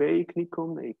borstkas voorbij je knie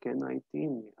komt en je kin naar je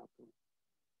teen mee gaat doen.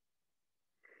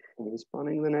 Geen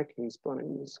spanning in de nek, geen spanning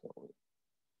in de schouder.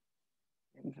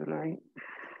 En verleng.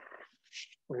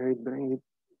 Uitbreng je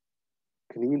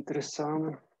knieën terug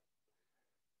samen.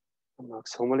 En maak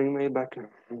schommeling met je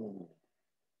bekken.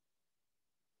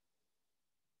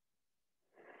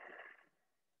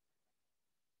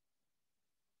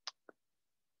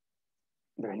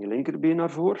 Breng je linkerbeen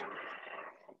naar voren.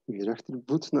 Je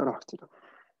rechtervoet naar achteren.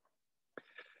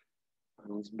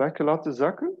 En ons bekken laten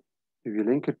zakken. Duw je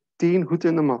linkerteen goed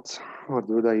in de mat.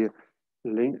 Waardoor dat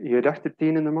je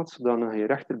rechterteen in de mat, zodat je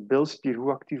rechterbilspier goed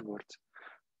actief wordt.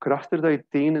 Hoe krachtiger dat je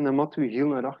teen in de mat, hoe heel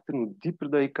naar achteren, hoe dieper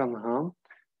dat je kan gaan,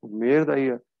 hoe meer dat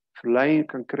je verlenging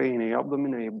kan krijgen in je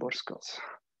abdomen en je borstkas.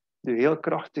 Doe heel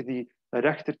krachtig die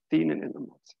rechtertenen in de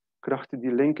mat. Krachtig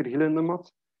die linkerhiel in de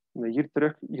mat. En dan hier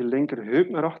terug je linkerheup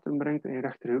naar achteren brengt en je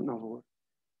rechterheup naar voren.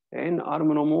 En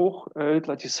armen omhoog, uit,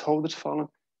 laat je schouders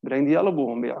vallen. Breng die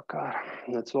ellebogen bij elkaar.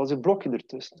 Net zoals je blokje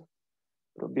ertussen.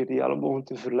 Probeer die ellebogen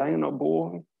te verlengen naar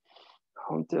boven.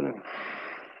 Gaan tillen.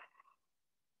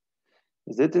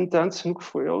 Is dit intens genoeg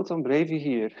voor jou, dan blijf je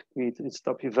hier. Wie een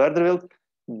stapje verder wilt,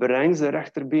 breng zijn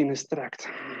rechterbeen gestrekt.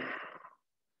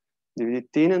 Duw je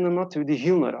teen in de mat, duw die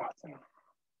hiel naar achteren.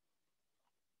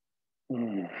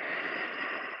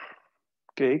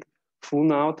 Kijk, voel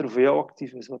na wat er voor jou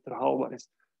actief is, wat er haalbaar is.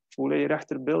 Voel je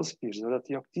rechterbilspier, zodat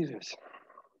die actief is.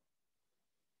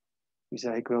 Je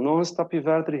zegt, ik wil nog een stapje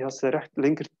verder, je gaat zijn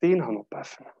linkerteen gaan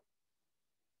opheffen.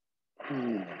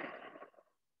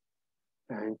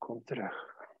 En kom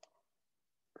terug.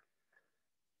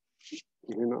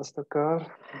 Jullie naast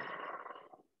elkaar.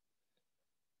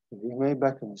 Beweeg mijn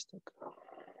bekken een stuk.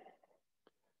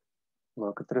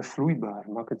 Maak het terug vloeibaar,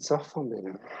 maak het zacht van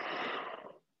binnen.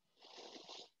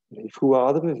 Blijf goed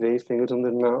ademen, 5 vingers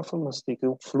onder de navel, maar steek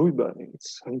ook vloeibaar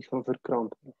uit. Ga niet gaan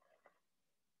verkrampen.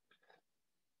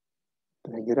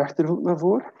 Breng je rechtervoet naar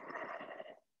voren.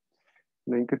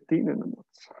 Linkerteen in de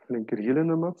mat. Linkerhiel in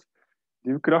de mat.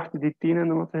 Duw krachtig die teen in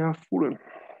de mat en ga voelen.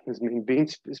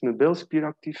 Dus mijn bilspier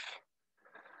actief.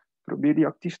 Probeer die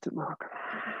actief te maken.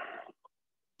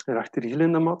 Rechterhiel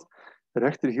in de mat.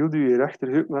 Rechterhiel duw je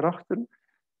rechterheup naar achteren.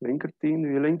 Linkerteen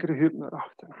duw je linkerheup naar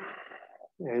achteren.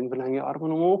 En verleng je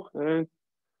armen omhoog. Uit.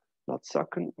 Laat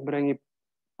zakken. Breng je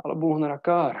ellebogen naar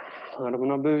elkaar. Armen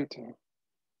naar buiten.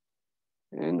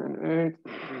 In en uit.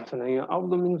 Verleng je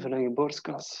abdomen, verleng je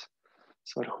borstkas.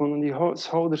 Zorg gewoon dat die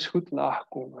schouders goed laag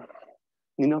komen.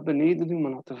 Niet naar beneden doen,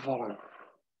 maar naar te vallen.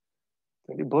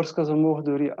 Door die borstkas omhoog,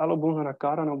 door je elleboog naar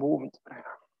elkaar en naar boven te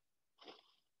brengen.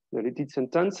 Wil je het iets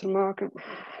intenser maken?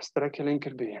 Strek je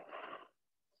linkerbeen.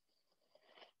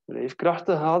 Blijf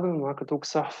krachtig ademen, maak het ook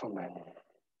zacht van binnen.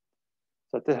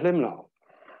 Zet de glimlach op.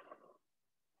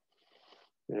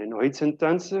 Wil je nog iets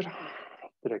intenser?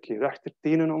 Trek je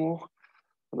rechtertenen omhoog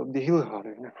en op de hiel gaan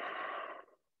leunen.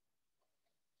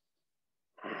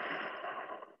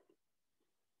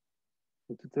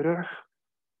 Voeten terug,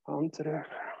 hand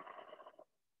terug.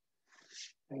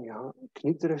 En ja,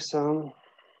 knie terug samen.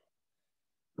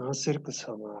 Ga cirkels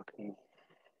gaan maken.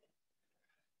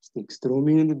 Steek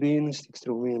stroming in de benen, steek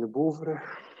stroming in de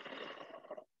bovenrug.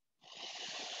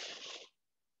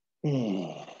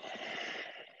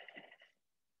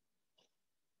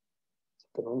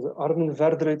 Zetten onze armen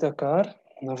verder uit elkaar,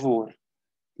 naar voren.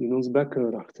 In ons bekken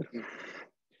naar achter.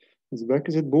 Ons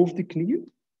bekken zit boven de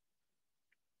knieën.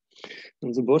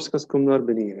 Onze borstkas komt naar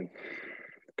beneden.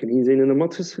 De knieën zijn in de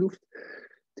mat geschroefd.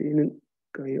 Tenen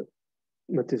kan je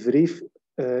met de wreef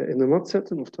in de mat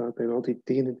zetten, oftewel kan je altijd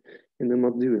tenen in de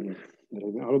mat duwen.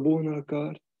 Breng je ellebogen naar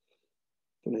elkaar.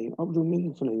 Vanuit je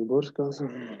abdomen, vanuit je borstkas.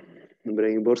 Dan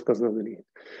breng je borstkas naar beneden.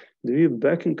 Doe je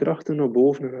bekkenkrachten naar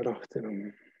boven en naar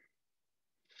achteren.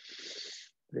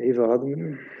 Blijf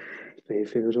ademen. 5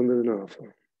 vingers onder de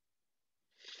navel.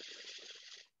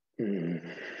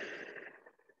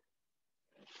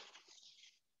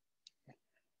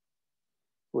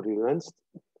 Voor u wenst,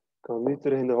 kan nu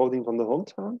terug in de houding van de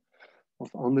hond gaan.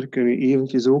 Of anderen kunnen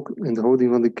eventjes ook in de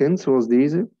houding van de kind, zoals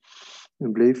deze.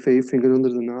 En blijf 5 vingers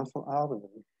onder de navel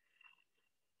ademen.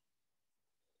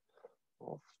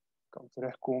 Of kan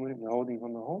terechtkomen in de houding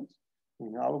van de hond.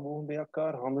 Je ellebogen bij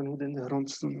elkaar, handen goed in de grond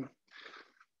staan.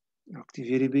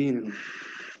 Activeer je benen.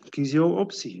 Kies jouw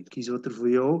optie. Kies wat er voor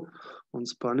jou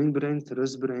ontspanning brengt,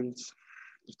 rust brengt.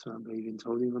 Oftewel blijf je in de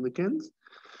houding van de kind.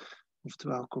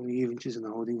 Oftewel kom je eventjes in de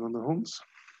houding van de hond.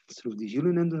 Schroef die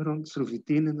hielen in de grond, schroef die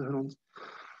tenen in de grond.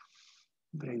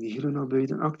 Breng die hielen naar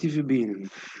buiten. Actieve benen.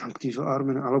 Actieve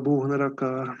armen en ellebogen naar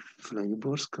elkaar. Verleng je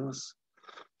borstkas.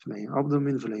 Verleng je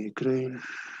abdomen, verleng je kruin.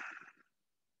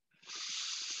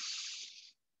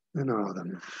 En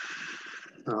adem.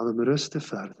 Adem rustig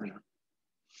verder.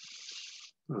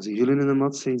 Als die hielen in de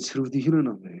mat zijn, schroef die hielen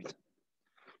naar buiten.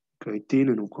 Kan je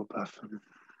tenen ook opheffen.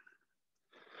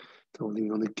 De houding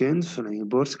van de kind, verleng je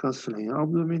borstkas, verleng je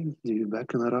abdomen, duw je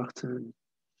bekken naar achteren.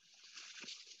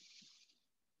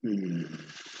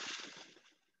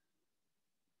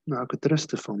 Maak het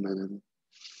rustig van binnen.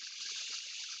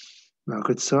 Maak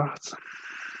het zacht.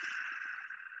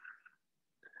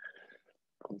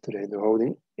 Kom terug in de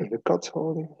houding, in de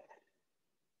katshouding.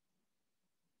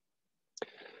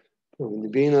 Kom de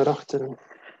benen naar achteren.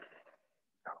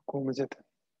 Komen zitten.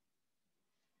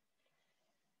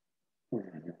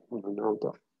 Een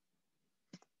aantal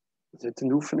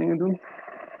zittende oefeningen doen.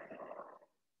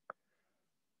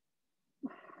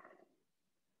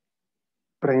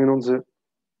 Brengen onze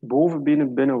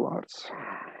bovenbenen binnenwaarts.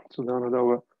 Zodanig dat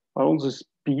we al onze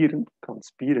spieren, ik kan het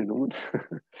spieren noemen,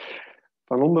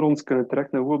 van onder ons kunnen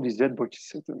trekken en we op die zitbotjes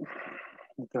zitten.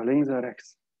 Niet naar links en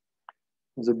rechts.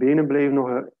 Onze benen blijven nog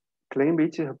een klein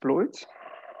beetje geplooid. De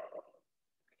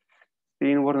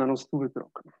benen worden naar ons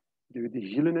toegetrokken. Duw de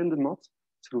hielen in de mat.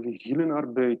 Schroef je hielen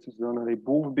naar buiten, zodat je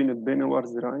bovenbenen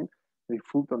binnenwaarts draaien. En je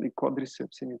voelt dat die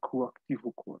quadriceps in goed actief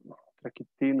ook worden. Trek je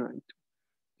tenen naar je toe.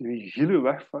 Duw je hielen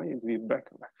weg van je, duw je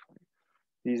bekken weg van je.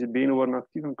 Deze benen worden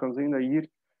actief en het kan zijn dat je hier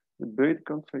de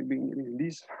buitenkant van je benen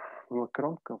release wat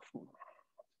kramp kan voelen.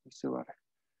 Dat is niet zo erg.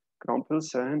 Kramp wil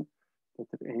zeggen dat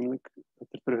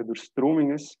er terug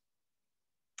doorstroming is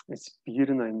in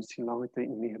spieren dat je misschien lange tijd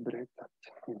niet meer gebruikt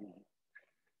hebt.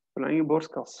 Verleng je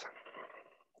borstkas.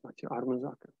 Laat je armen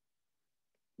zakken.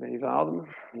 Blijf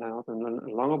ademen. Laat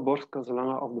een lange borstkas, een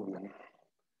lange abdomen.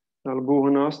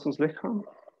 Ellebogen naast ons lichaam.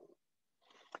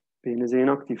 Benen zijn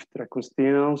actief. Trek ons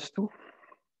tenen naar ons toe.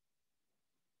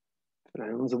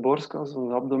 Verleng onze borstkas,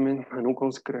 ons abdomen en ook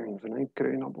ons kruin. Verleng je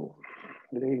kruin naar boven.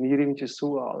 Blijf hier eventjes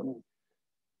zo ademen.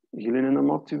 Hielen in de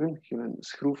mat duwen. Hielen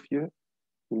schroef je.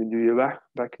 Hielen duw je weg.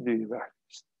 Bekken duw je weg.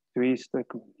 2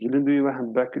 stukken. Hielen duw je weg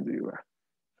en bekken duw je weg.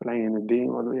 Verleng in het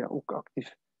been, waardoor je ook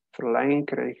actief verlenging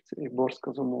krijgt. Je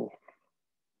borstkas omhoog.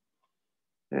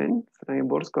 En verleng je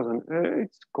borstkas en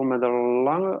uit. Kom met een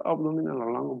lange abdomen en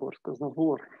een lange borstkas naar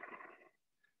voren.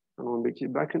 En nog een beetje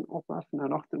je bekken opheffen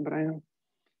en achter brengen.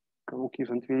 Je kan ook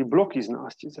eventueel blokjes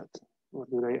naast je zetten.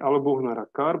 Waardoor je ellebogen naar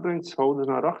elkaar brengt, schouders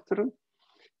naar achteren.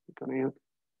 Je kan eigenlijk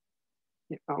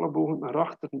je ellebogen naar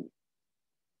achteren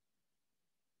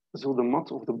zo de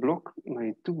mat of de blok naar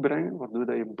je toe brengen, waardoor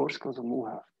dat je borstkas omhoog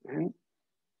heft.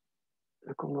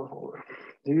 En kom naar voren.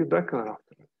 Duw je bek naar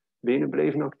achteren. Benen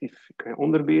blijven actief. Je kan je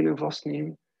onderbenen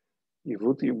vastnemen. Je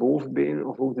voeten, je bovenbenen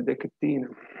of ook de dikke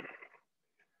tenen.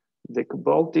 De dikke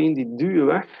balteen, die duw je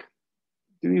weg.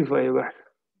 Duw je van je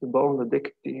weg. De bal van de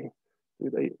dikke teen.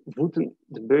 Zodat je voeten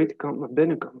de buitenkant naar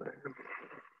binnen kan brengen.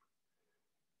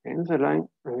 En verleng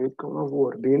en uit kan naar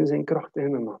voren. Benen zijn krachtig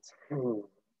in de mat.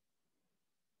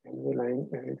 En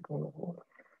verleng en uit kan naar voren.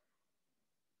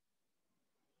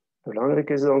 Belangrijk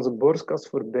is dat onze borstkas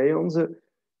voorbij onze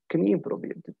knieën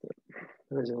proberen te tillen.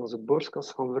 We zijn onze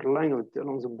borstkas gaan verlengen. We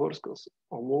tillen onze borstkas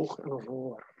omhoog en naar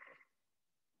voren.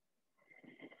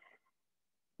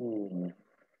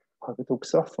 Ga het ook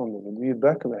zacht van doen. Doe je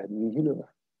bekken weg, doe je hielen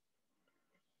weg.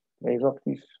 Blijf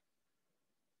actief.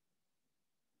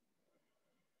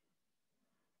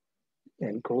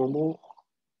 En kom omhoog.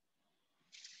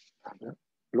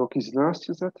 Blokjes naast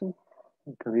je zetten.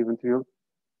 Je kan eventueel een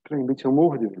klein beetje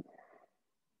omhoog duwen.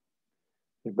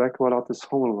 Je bek wel laten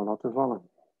schommelen, wel laten vallen.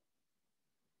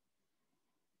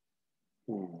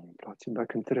 Plaats je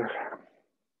bekken terug.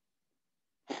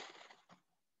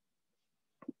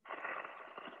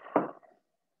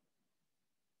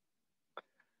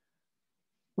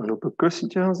 En op een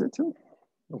kussentje gaan zitten.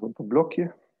 Of op een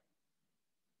blokje.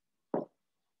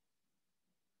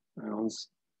 En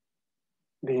ons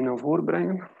been naar voren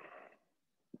brengen.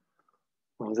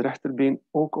 Ons rechterbeen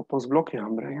ook op ons blokje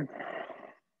gaan brengen.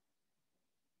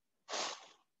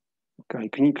 Dan kan je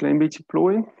knie een klein beetje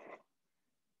plooien.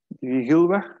 Duw je hiel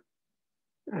weg.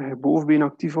 En je bovenbeen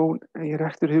actief houden en je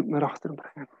rechterheup naar achteren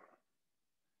brengen.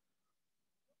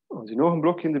 Als je nog een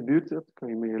blokje in de buurt hebt, kan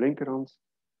je met je linkerhand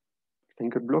het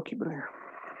linkerblokje brengen.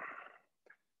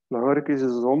 Belangrijk is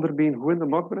het onderbeen goed in de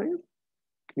mat brengen.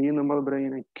 Knie in de mat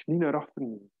brengen en knie naar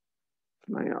achteren.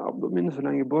 Verleng je abdomen,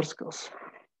 verleng je borstkas.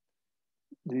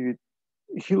 Duw je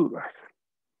hiel weg.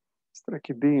 Strek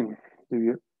je been. Duw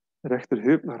je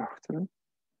rechterheup naar achteren.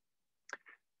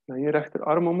 Verleng je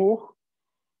rechterarm omhoog.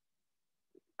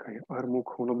 Kan je arm ook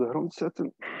gewoon op de grond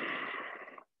zetten.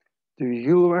 Duw je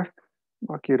hiel weg.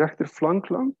 Maak je rechterflank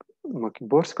lang. Maak je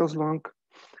borstkas lang.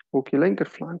 Ook je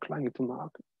linkerflank lang te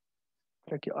maken.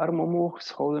 Trek je arm omhoog,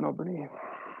 schouder naar beneden.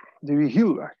 Duw je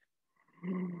hiel weg.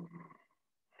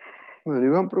 Wat we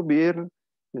nu gaan proberen,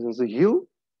 is onze hiel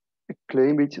een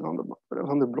klein beetje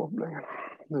van de blok brengen.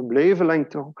 Dan blijf je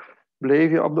lengte houden.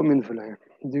 Blijf je abdomen verlengen.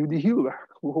 Duw die hiel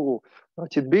weg. Wow.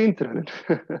 Laat je het been trillen.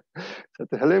 Zet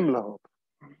de glimlach op.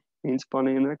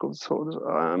 Inspanning in de nek op de schouders.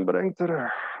 En breng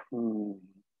terug.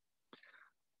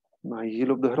 Maar je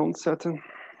hiel op de grond zetten.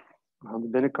 We gaan de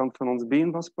binnenkant van ons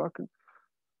been vastpakken.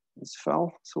 Ons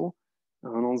vel, zo. We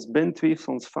gaan ons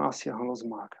bindweefsel, ons fascia gaan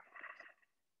losmaken.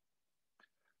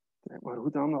 Kijk maar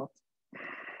goed aan dat. Een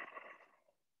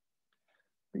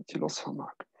beetje los gaan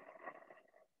maken.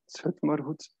 Schud maar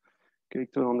goed.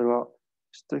 Kijk dan er wat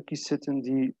stukjes zitten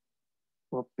die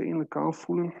wat pijnlijk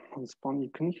aanvoelen. Dan span je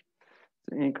knie.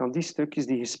 En kan die stukjes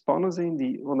die gespannen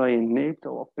zijn, wat je neemt,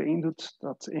 dat wat pijn doet,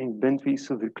 dat in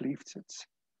bindweefsel verkleefd zit.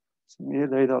 Dus meer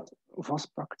dat je dat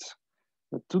vastpakt.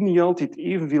 Het doet niet altijd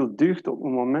evenveel deugd op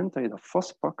het moment dat je dat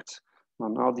vastpakt,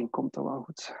 maar nadien komt dat wel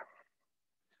goed.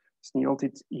 Het is niet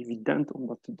altijd evident om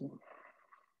dat te doen.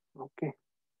 Oké.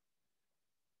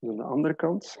 Dan de andere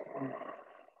kant.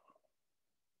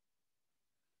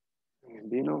 Je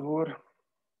been naar voren.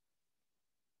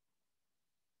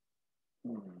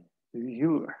 Je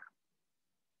hiel weg.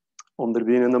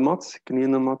 Onderbeen in de mat, knie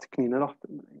in de mat, knie naar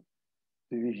achteren brengen.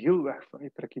 Duw je hiel weg.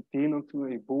 Je trekt je teen naartoe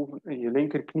en je boven. En je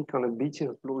linkerknie kan een beetje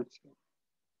geplooid zijn.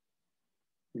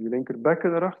 Duw je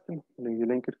linkerbekken daarachter en je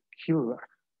linkerhiel weg.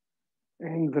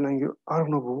 En verleng je arm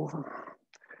naar boven.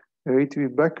 Uit je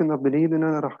bekken naar beneden en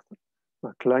naar achter.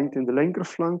 Maak lengte in de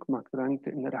linkerflank, maak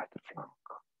lengte in de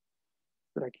rechterflank.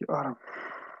 Trek je arm.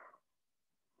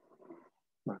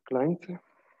 Maak lengte.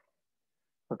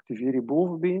 Activeer je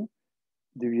bovenbeen.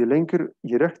 Duw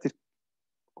je rechter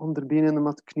onderbeen in de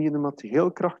mat, knie in de mat.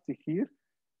 Heel krachtig hier.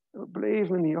 We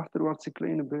blijven in die achterwaartse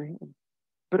kleine buiging.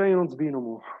 Breng ons been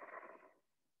omhoog.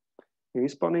 Geen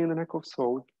spanning in de nek of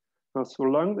schouder. Maar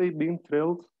zolang dat je been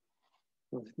trilt,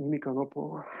 dat je het niet meer kan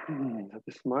ophouden. Zet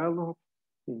de smile op.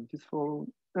 Eentjes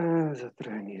volgen. En zet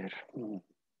terug neer.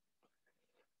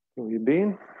 Vloei je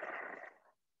been.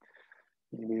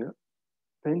 Neem je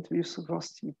bindweefsel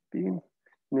vast, je been.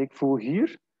 En ik voel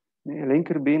hier, mijn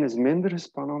linkerbeen is minder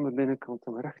gespannen aan de binnenkant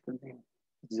dan mijn rechterbeen.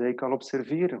 Dus ik kan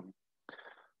observeren.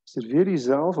 Observeer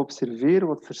jezelf, observeer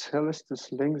wat het verschil is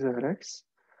tussen links en rechts.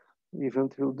 Wat je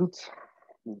eventueel doet.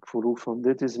 Ik voel ook van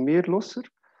dit is meer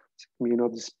losser. Als ik meer naar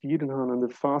de spieren ga en de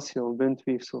fascia of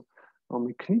bindweefsel, aan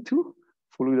mijn knie toe,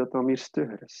 voel ik dat dat meer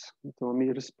stugger is. Dat dat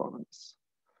meer gespannen is.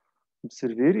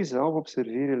 Observeer jezelf,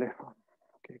 observeer je lichaam.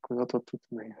 Kijk wat dat doet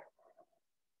met je.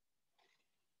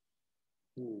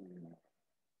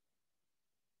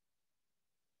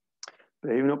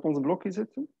 Blijven op ons blokje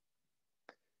zitten.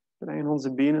 Brengen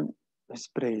onze benen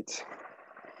gespreid.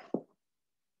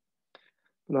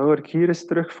 Belangrijk hier is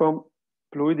terug van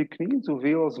plooi de knieën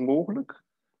zoveel als mogelijk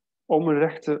om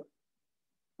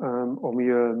om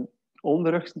je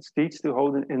onderrug steeds te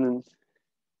houden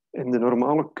in de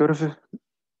normale curve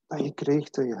dat je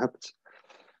krijgt, dat je hebt.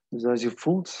 Dus als je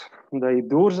voelt dat je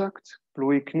doorzakt,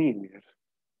 plooi je knieën meer.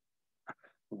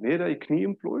 Hoe meer dat je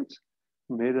knieën plooit,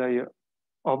 hoe meer dat je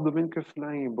abdomen kan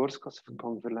verlengen, je borstkas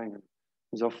kan verlengen.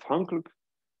 Dus afhankelijk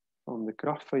van de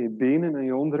kracht van je benen en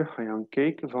je onderrug ga je gaan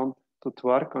kijken van tot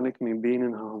waar kan ik mijn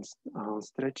benen gaan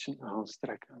stretchen, gaan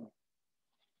strekken.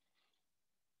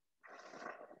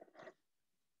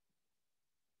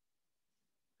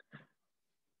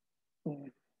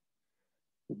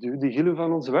 Duw de hielen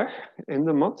van ons weg in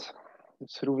de mat.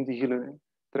 Dus schroeven die hielen in.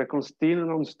 Trek ons tenen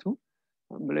naar ons toe.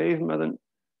 En blijven met een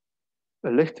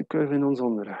lichte curve in ons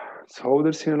onderrug.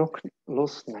 Schouders heel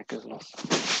los, nek is los.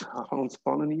 Ga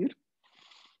ontspannen hier.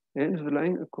 En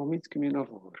verleng, kom iets meer naar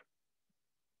voren.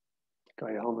 Je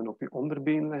kan je handen op je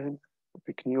onderbeen leggen, op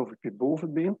je knie of op je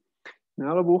bovenbeen. De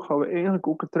elleboog gaan we eigenlijk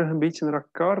ook terug een beetje naar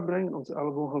elkaar brengen. Onze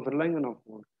elleboog gaan verlengen naar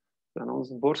voren. En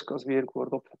onze borstkas weer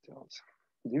wordt opgeteld.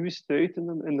 Duw je stuit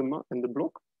in de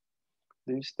blok.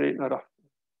 Duw je stuit naar achter.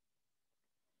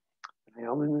 En je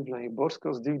handen in je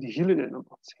borstkas, duw die hielen in de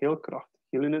mat. Heel krachtig.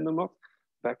 Hielen in de mat,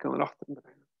 bekken naar achter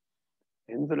brengen.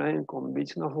 In verlengen, kom een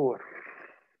beetje naar voren.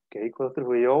 Kijk wat er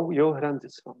voor jou jouw grens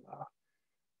is vandaag.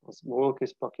 Als het mogelijk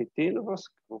is, pak je tenen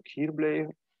vast. Kan ook hier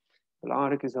blijven.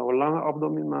 Belangrijk is dat we lange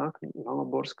abdomen maken, lange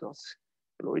borstkas.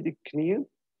 Plooi de knieën,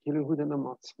 hielen goed in de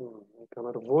mat. Je kan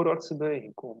naar de voorwaartse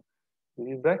buiging komen. Doe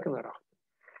je bekken naar achter.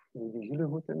 Doe je hielen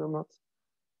goed in de mat.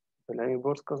 Verleg je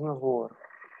borstkas naar voren.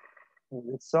 Doe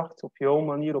dit zacht, op jouw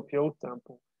manier, op jouw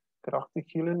tempo.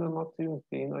 Krachtig hielen in de mat, je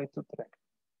teen naar je toe trekken.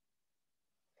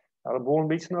 Elleboog een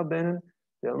beetje naar binnen.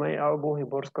 Deel met je elleboog je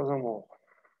borstkas omhoog.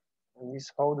 En die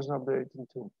schouders naar buiten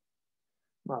toe.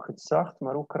 Maak het zacht,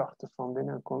 maar ook krachtig van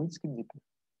binnen en kom iets dieper.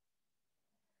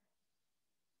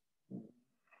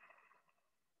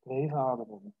 Blijf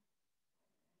ademen.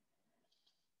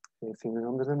 Geef vinger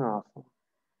onder de navel.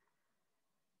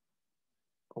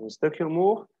 Kom een stukje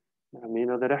omhoog en mee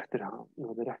naar de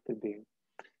rechterbeen.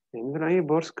 In verleng je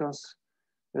borstkas.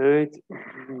 Uit.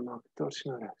 Maak het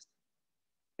torsie naar rechts.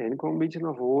 En kom een beetje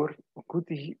naar voren. Goed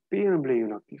die benen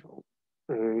blijven actief houden.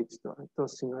 Uit.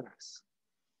 Torsie naar rechts.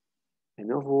 En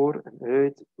naar voren en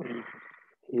uit.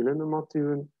 Heel in de mat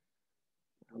duwen.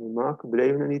 En we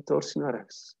blijven in die torsie naar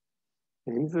rechts.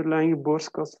 En verleng je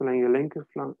borstkas, verleng je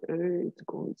linkerflank uit.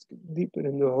 Kom iets dieper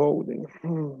in de houding.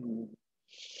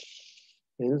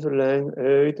 En verleng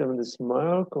uit. En met de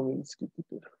smile kom je iets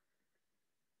dieper.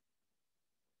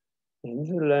 En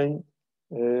verleng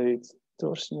uit.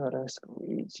 Torsie naar rechts, kom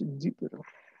je ietsje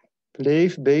dieper.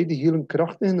 Blijf bij de hielen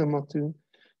krachtig in de mat doen.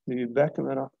 Doe je bekken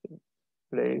naar achter.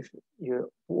 Blijf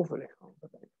je bovenlichaam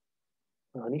verlengen.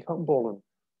 Ga niet gaan bollen.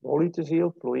 Bol je te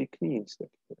veel, plooi je knieën een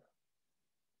stukje terug.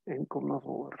 En kom naar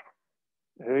voren.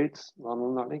 Uit,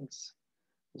 wandel naar links.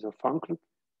 Dus afhankelijk,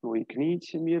 plooi je knie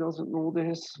ietsje meer als het nodig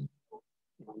is.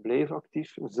 Dan blijf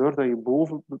actief. Zorg dat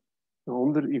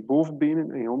je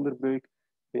bovenbenen en je onderbuik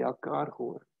bij elkaar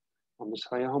horen. Anders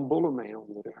ga je gaan bollen met je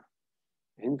onderrug.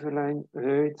 Inverleng,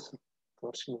 uit,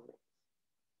 torsie naar rechts.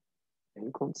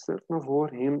 En kom sterk naar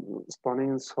voren. Heel spanning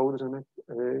in de schouders en nek.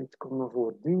 Uit, kom naar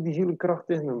voren. Duw die hielen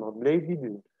krachtig in de mat. Blijf die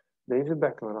doen. Blijf je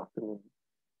bek naar achter doen.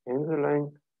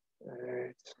 Inverleng,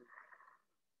 uit.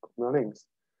 Kom naar links.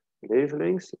 Blijf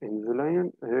links.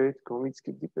 Inverlengen, uit. Kom iets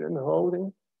dieper in de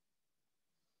houding.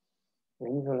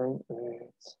 Inverleng,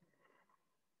 uit.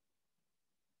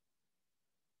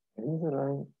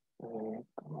 Inverleng, uit.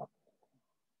 Kom op.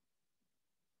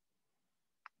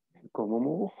 En kom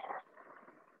omhoog.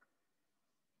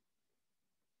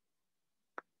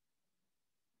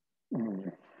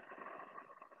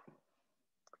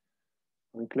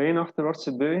 Een kleine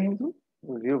achterwaartse buiging doen. We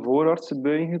hebben veel voorwaartse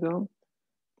buiging gedaan.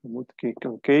 Dan moet ik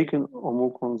gaan kijken om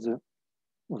ook onze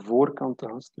voorkant te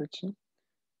gaan stretchen.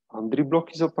 We gaan 3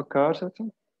 blokjes op elkaar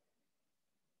zetten.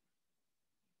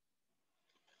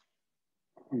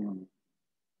 We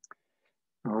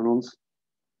gaan ons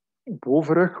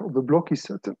bovenrug op de blokjes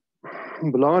zetten.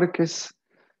 Belangrijk is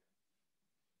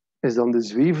dan de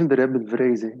zwevende ribben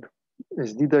vrij zijn.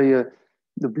 Is niet dat je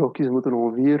de blokjes moeten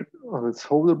ongeveer aan het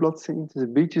schouderblad zijn. Het is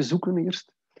een beetje zoeken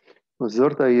eerst. Maar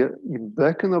zorg dat je je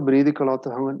bekken naar beneden kan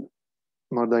laten hangen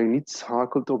maar dat je niet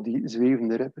schakelt op die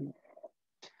zwevende ribben.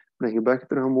 Breng je bekken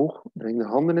terug omhoog, breng de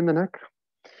handen in de nek.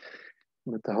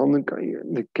 Met de handen kan je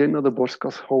de kin naar de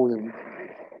borstkas houden.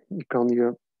 Je kan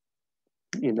je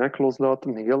nek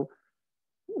loslaten, heel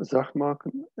zacht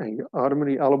maken. En je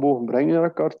armen, je ellebogen brengen naar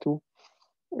elkaar toe.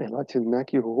 En laat je nek,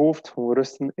 je hoofd gewoon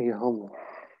rusten in je handen.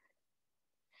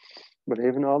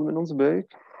 Blijven ademen in onze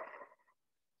buik.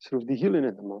 Schroef die hielen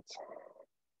in de mat.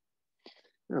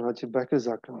 En laat je bekken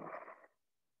zakken.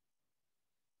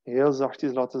 Heel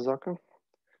zachtjes laten zakken.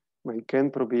 Maar je kin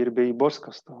proberen bij je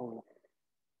borstkas te houden.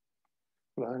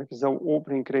 Belangrijk is dat we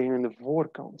opening krijgen in de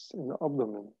voorkant, in de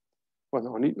abdomen. Maar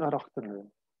nog niet naar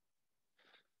achteren.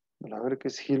 Belangrijk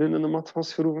is hielen in de mat gaan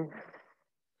schroeven.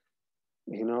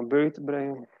 Je naar buiten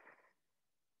brengen.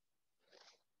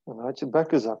 En laat je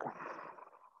bekken zakken.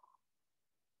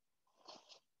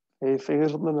 5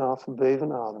 vingers op de navel,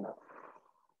 blijven ademen.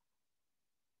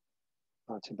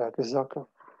 Laat je bekken zakken.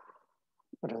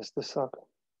 Rustig zakken.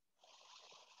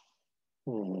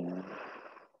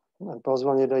 En pas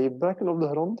wanneer dat je bekken op de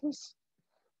grond is,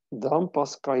 dan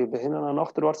pas kan je beginnen aan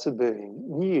achterwaartse buiging.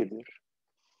 Niet eerder.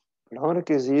 Belangrijk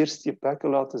is eerst je bekken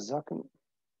laten zakken.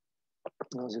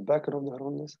 En als je bekken op de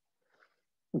grond is,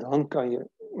 dan kan je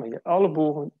met je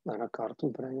ellebogen naar elkaar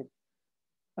toe brengen.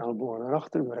 Ellebogen naar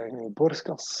achter brengen en je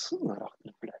borstkas naar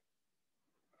achter brengen.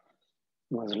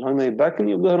 Maar zolang je bekken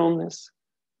niet op de grond is,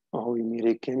 dan hou je meer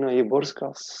je kin naar je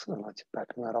borstkas en laat je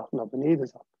bekken naar achter naar beneden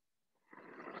zakken.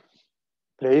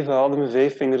 Blijf ademen,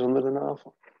 5 vingers onder de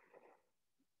navel.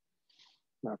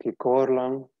 Maak je core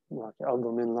lang, maak je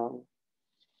abdomen lang.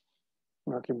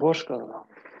 Maak je borstkas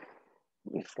lang.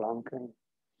 Je flanken.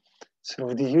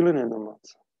 Schroef die hielen in de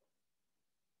mat.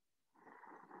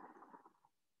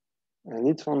 En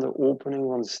niet van de opening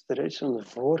van de stretch aan de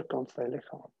voorkant van je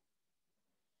lichaam.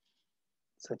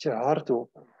 Zet je hart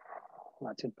open.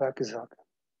 Laat je bekken zakken.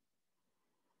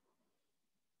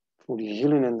 Voel die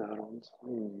hielen in de grond.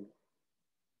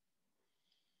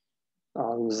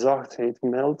 Adem zachtheid,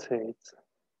 mildheid.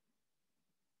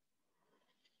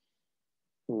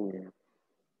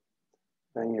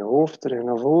 Breng je hoofd terug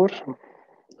naar voren.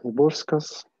 Je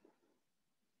borstkas.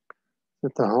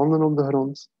 Zet de handen op de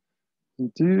grond.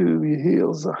 Duw je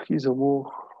heel zachtjes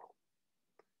omhoog.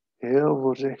 Heel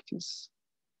voorzichtig.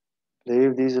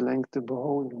 Blijf deze lengte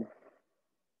behouden.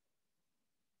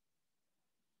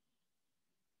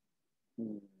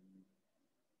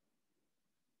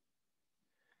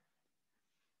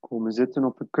 Komen zitten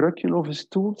op een krukje of een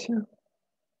stoeltje.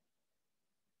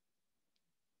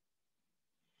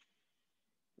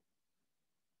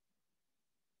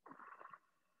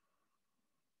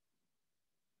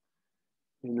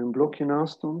 In een blokje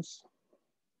naast ons.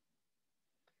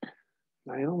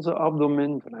 Vanuit onze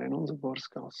abdomen, vanuit onze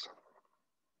borstkas.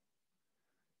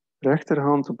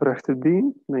 Rechterhand op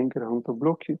rechterbeen, linkerhand op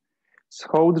blokje.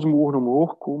 Schouders mogen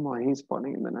omhoog komen, maar geen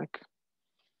spanning in de nek.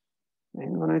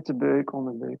 En vanuit de buik,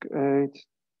 onderbuik uit.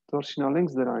 Torsie naar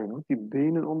links draaien. Goed die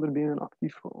benen, onderbenen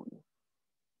actief houden.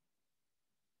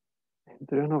 En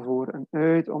terug naar voren en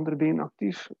uit, onderbeen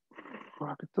actief.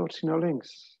 Maak het torsie naar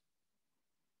links.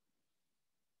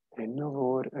 En naar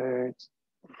voren, uit.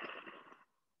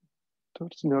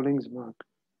 Torsie naar links maken.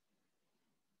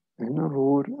 En naar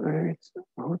voren, uit.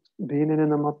 Goed, benen in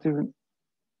de mat duwen.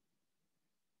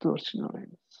 Torsie naar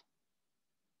links.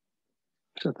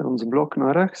 Zetten onze blok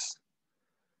naar rechts.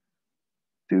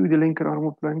 Duw de linkerarm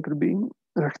op linkerbeen.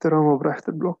 Rechterarm op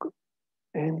rechterblok.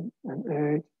 In en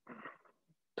uit.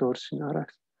 Torsie naar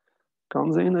rechts.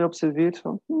 Kan zijn dat je observeert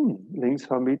van, links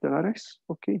gaat beter naar rechts.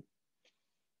 Oké.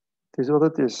 Het is wat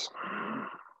het is.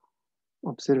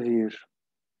 Observeer.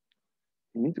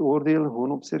 Niet oordelen,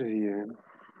 gewoon observeren.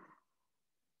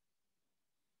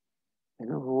 En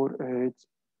dan vooruit.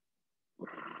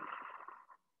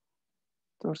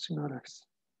 Torsie naar rechts.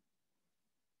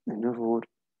 En dan voor.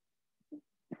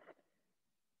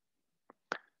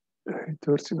 Uit,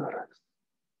 torsie naar rechts.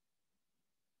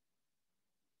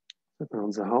 Zetten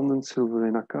onze handen schroeven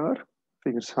in elkaar.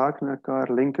 Vingers haken in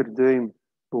elkaar. Linkerduim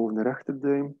boven de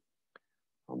rechterduim.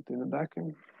 Hand in de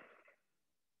bekken.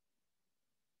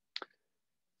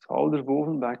 Schouders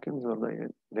boven bekken, zodat je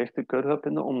een lichte curve hebt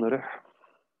in de onderrug.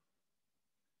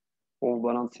 Hoofd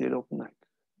balanceren op de nek.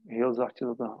 Heel zachtjes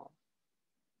op de hand.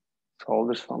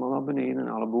 Schouders vallen naar beneden,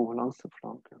 ellebogen langs de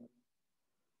flanken.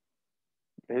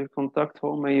 Blijf contact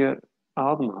houden met je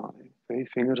ademhaling.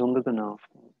 5 vingers onder de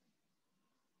navel.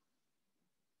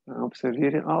 En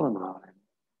observeer je ademhaling.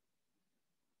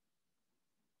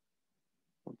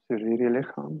 Observeer je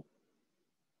lichaam.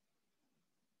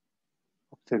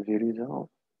 Observeer jezelf.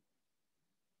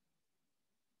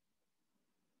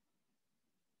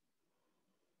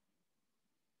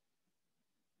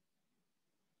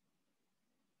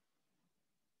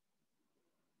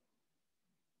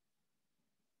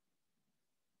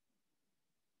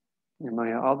 Je mag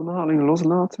je ademhaling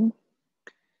loslaten.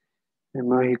 Je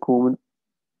mag je komen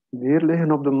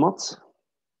neerleggen op de mat.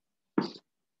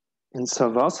 In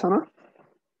Savasana.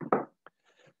 Dat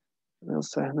wil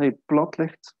zeggen dat je plat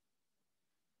ligt.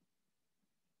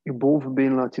 Je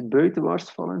bovenbeen laat je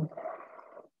buitenwaarts vallen.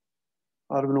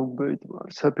 Armen ook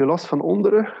buitenwaarts. Heb je last van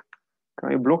onderrug?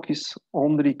 Kan je blokjes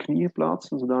onder je knieën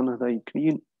plaatsen, zodanig dat je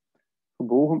knieën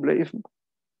gebogen blijven.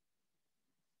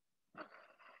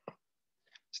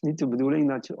 Het is niet de bedoeling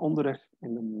dat je onderrug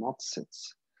in de mat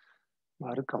zit.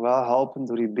 Maar het kan wel helpen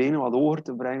door je benen wat hoger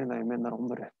te brengen, dat je minder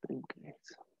onderrugpijn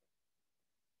krijgt.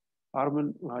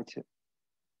 Armen laat je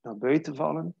naar buiten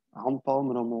vallen,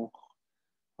 handpalmen omhoog.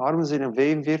 Armen zijn in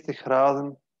 45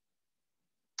 graden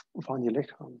van je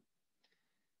lichaam.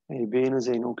 En je benen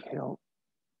zijn ook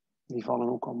die vallen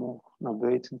ook omhoog, naar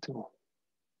buiten toe.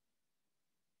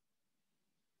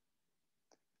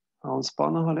 Ga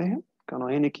ontspannen gaan liggen. Je kan nog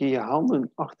een keer je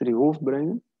handen achter je hoofd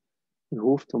brengen. Je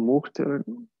hoofd omhoog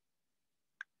tillen.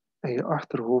 En je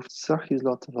achterhoofd zachtjes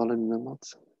laten vallen in de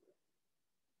mat.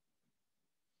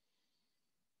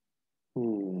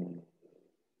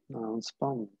 Nou,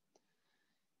 ontspan.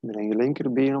 Breng je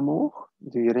linkerbeen omhoog.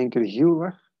 Doe je linkerhiel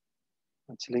weg.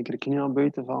 Laat je linkerknie naar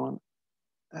buiten vallen.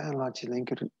 En laat je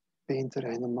linkerbeen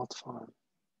terug in de mat vallen.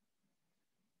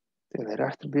 Til je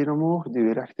rechterbeen omhoog. Doe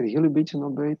je rechterhiel een beetje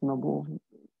naar buiten, naar boven.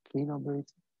 Knie naar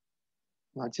buiten.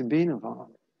 Laat je benen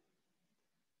vallen.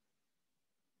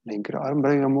 Linkerarm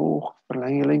breng je omhoog.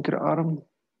 Verleng je linkerarm.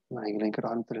 Breng je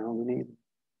linkerarm terug naar beneden.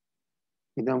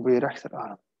 En dan voor je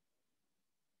rechterarm.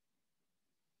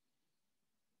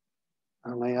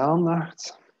 En met je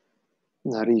aandacht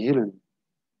naar je hielen.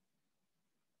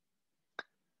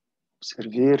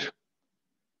 Observeer.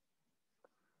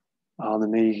 Adem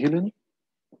met je hielen.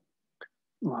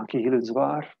 Maak je hielen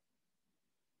zwaar.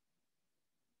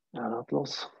 En laat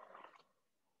los.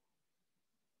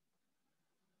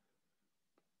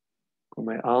 Kom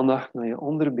met je aandacht naar je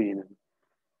onderbenen.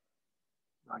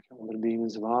 Maak je onderbenen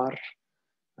zwaar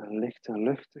en licht en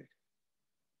luchtig.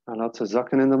 En laat ze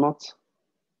zakken in de mat.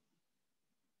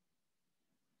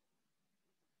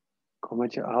 Kom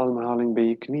met je ademhaling bij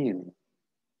je knieën.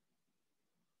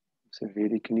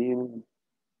 Observeer je knieën.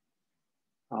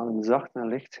 Adem zacht naar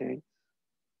lichtheid.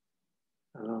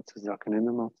 En laat ze zakken in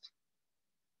de mat.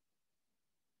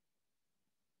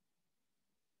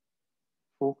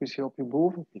 Focus je op je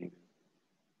bovenbenen.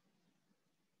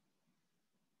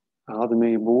 Adem met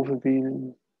je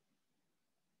bovenbenen.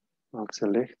 Maak ze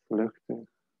licht, luchtig.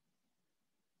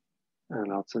 En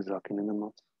laat ze zakken in de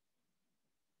mat.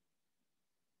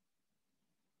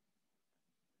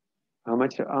 Ga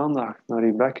met je aandacht naar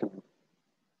je bekken.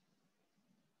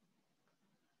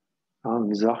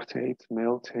 Adem zachtheid,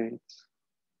 mildheid.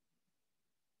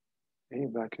 In je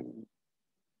bekken.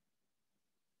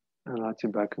 En laat je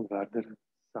bekken verder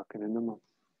zakken in de mat.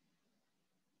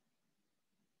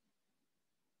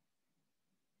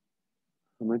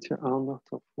 En met je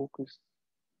aandacht op focus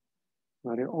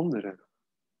naar je onderrug.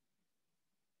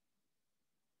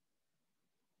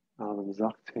 Adem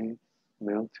zachtheid,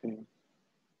 mildheid.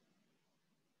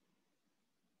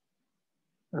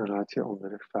 En laat je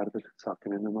onderrug verder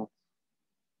zakken in de mat.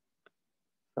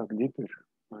 Zak dieper,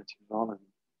 laat je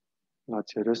vallen.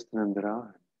 Laat je rusten en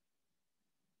dragen.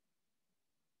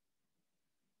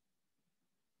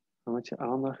 En met je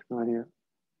aandacht naar je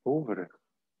bovenrug,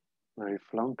 naar je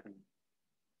flanken.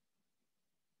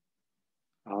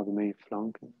 Adem in je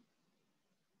flanken.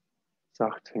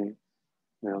 Zachtheid,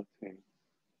 mildheid,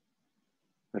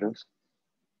 rust.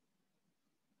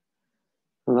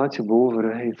 En laat je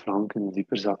bovenrug en je flanken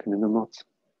dieper zakken in de mat.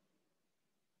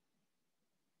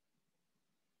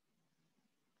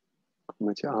 Kom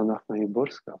met je aandacht naar je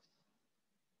borstkas.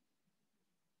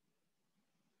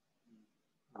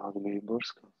 Adem in je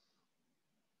borstkas.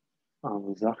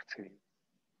 Adem zachtheid,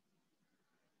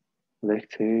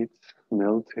 lichtheid,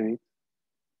 mildheid.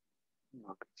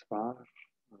 Maak het zwaar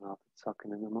en laat het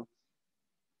zakken in de mat.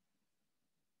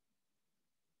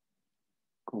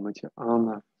 Kom met je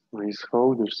aandacht naar je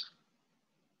schouders.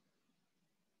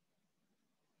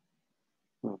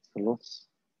 Laat ze los.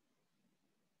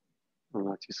 En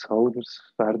laat je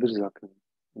schouders verder zakken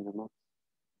in de mat.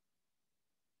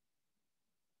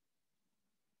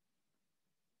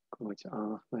 Kom met je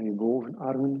aandacht naar je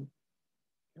bovenarmen,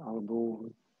 je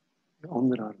ellebogen, je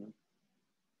onderarmen,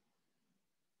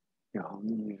 je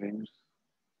handen, je vingers.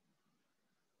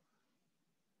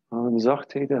 Adem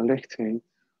zachtheid en lichtheid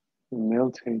en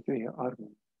mildheid in je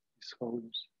armen, je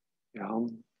schouders, je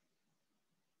handen.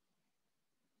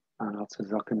 En laat ze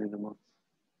zakken in de mat.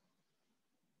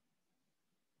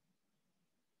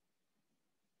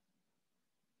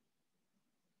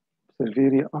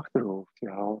 Observeer je achterhoofd, je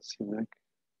hals, je nek.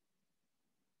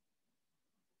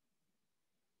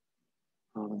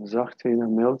 Adem zachtheid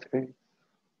en mildheid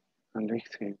en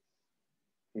lichtheid.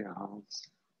 Je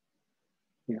hals,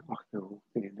 je achterhoofd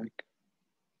en je nek.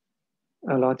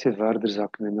 En laat je verder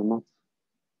zakken in de mat.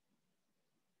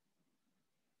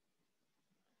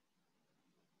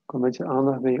 Kom met je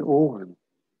aandacht bij je ogen.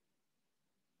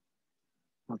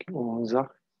 Maak je ogen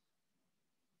zacht,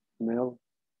 mild.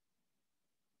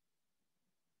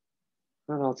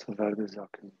 En laat ze verder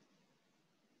zakken.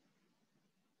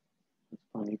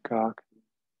 Ontspan je kaken.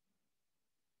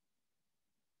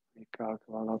 Je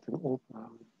kaken wel laten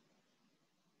openhouden.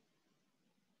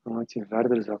 En laat je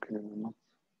verder zakken in de mat.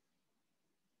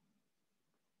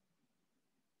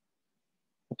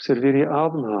 Observeer je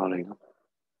ademhaling.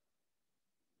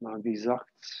 Maak die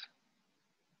zacht.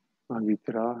 Maak die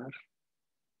trager.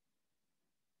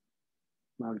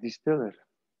 Maak die stiller.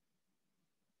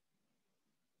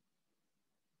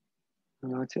 En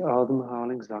laat je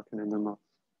ademhaling zakken in de mat.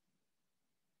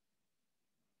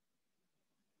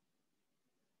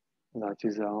 Laat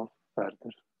jezelf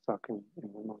verder zakken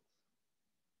in de mat.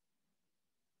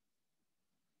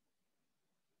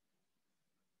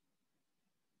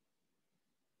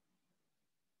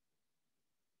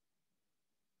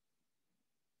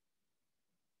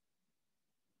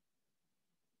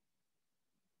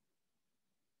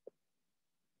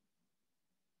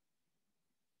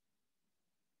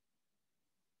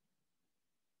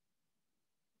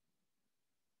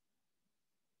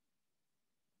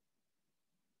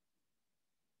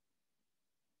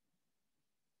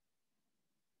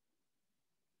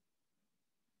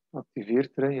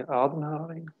 Activeer terug je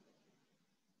ademhaling.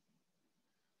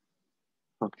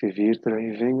 Activeer terug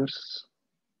je vingers,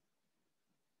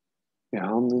 je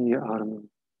handen, je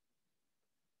armen.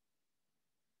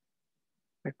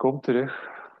 En kom terug.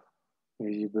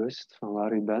 Wees je bewust van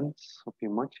waar je bent op je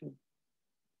matje.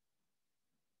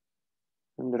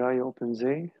 En draai je op een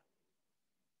zij.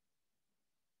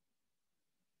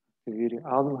 Activeer je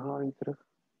ademhaling terug.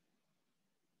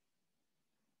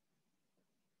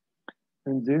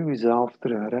 En duw jezelf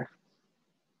terug recht.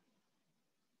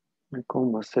 En kom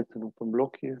maar zitten op een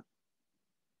blokje.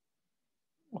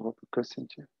 Of op een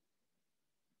kussentje.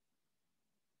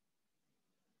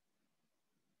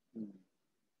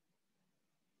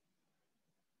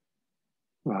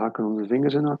 We haken onze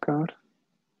vingers in elkaar.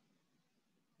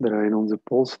 Draaien onze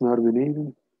pols naar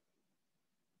beneden.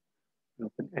 En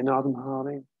op een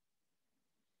inademhaling.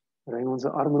 Brengen onze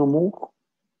armen omhoog.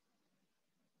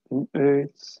 En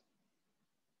uit.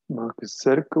 Maak een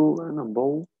cirkel en een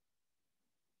bol.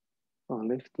 Van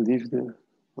licht, liefde.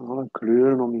 Van alle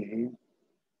kleuren om je heen.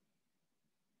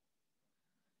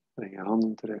 Breng je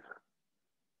handen terug.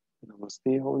 En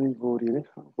namaste-houding voor je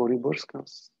lichaam, voor je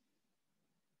borstkas.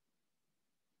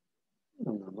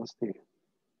 En namaste.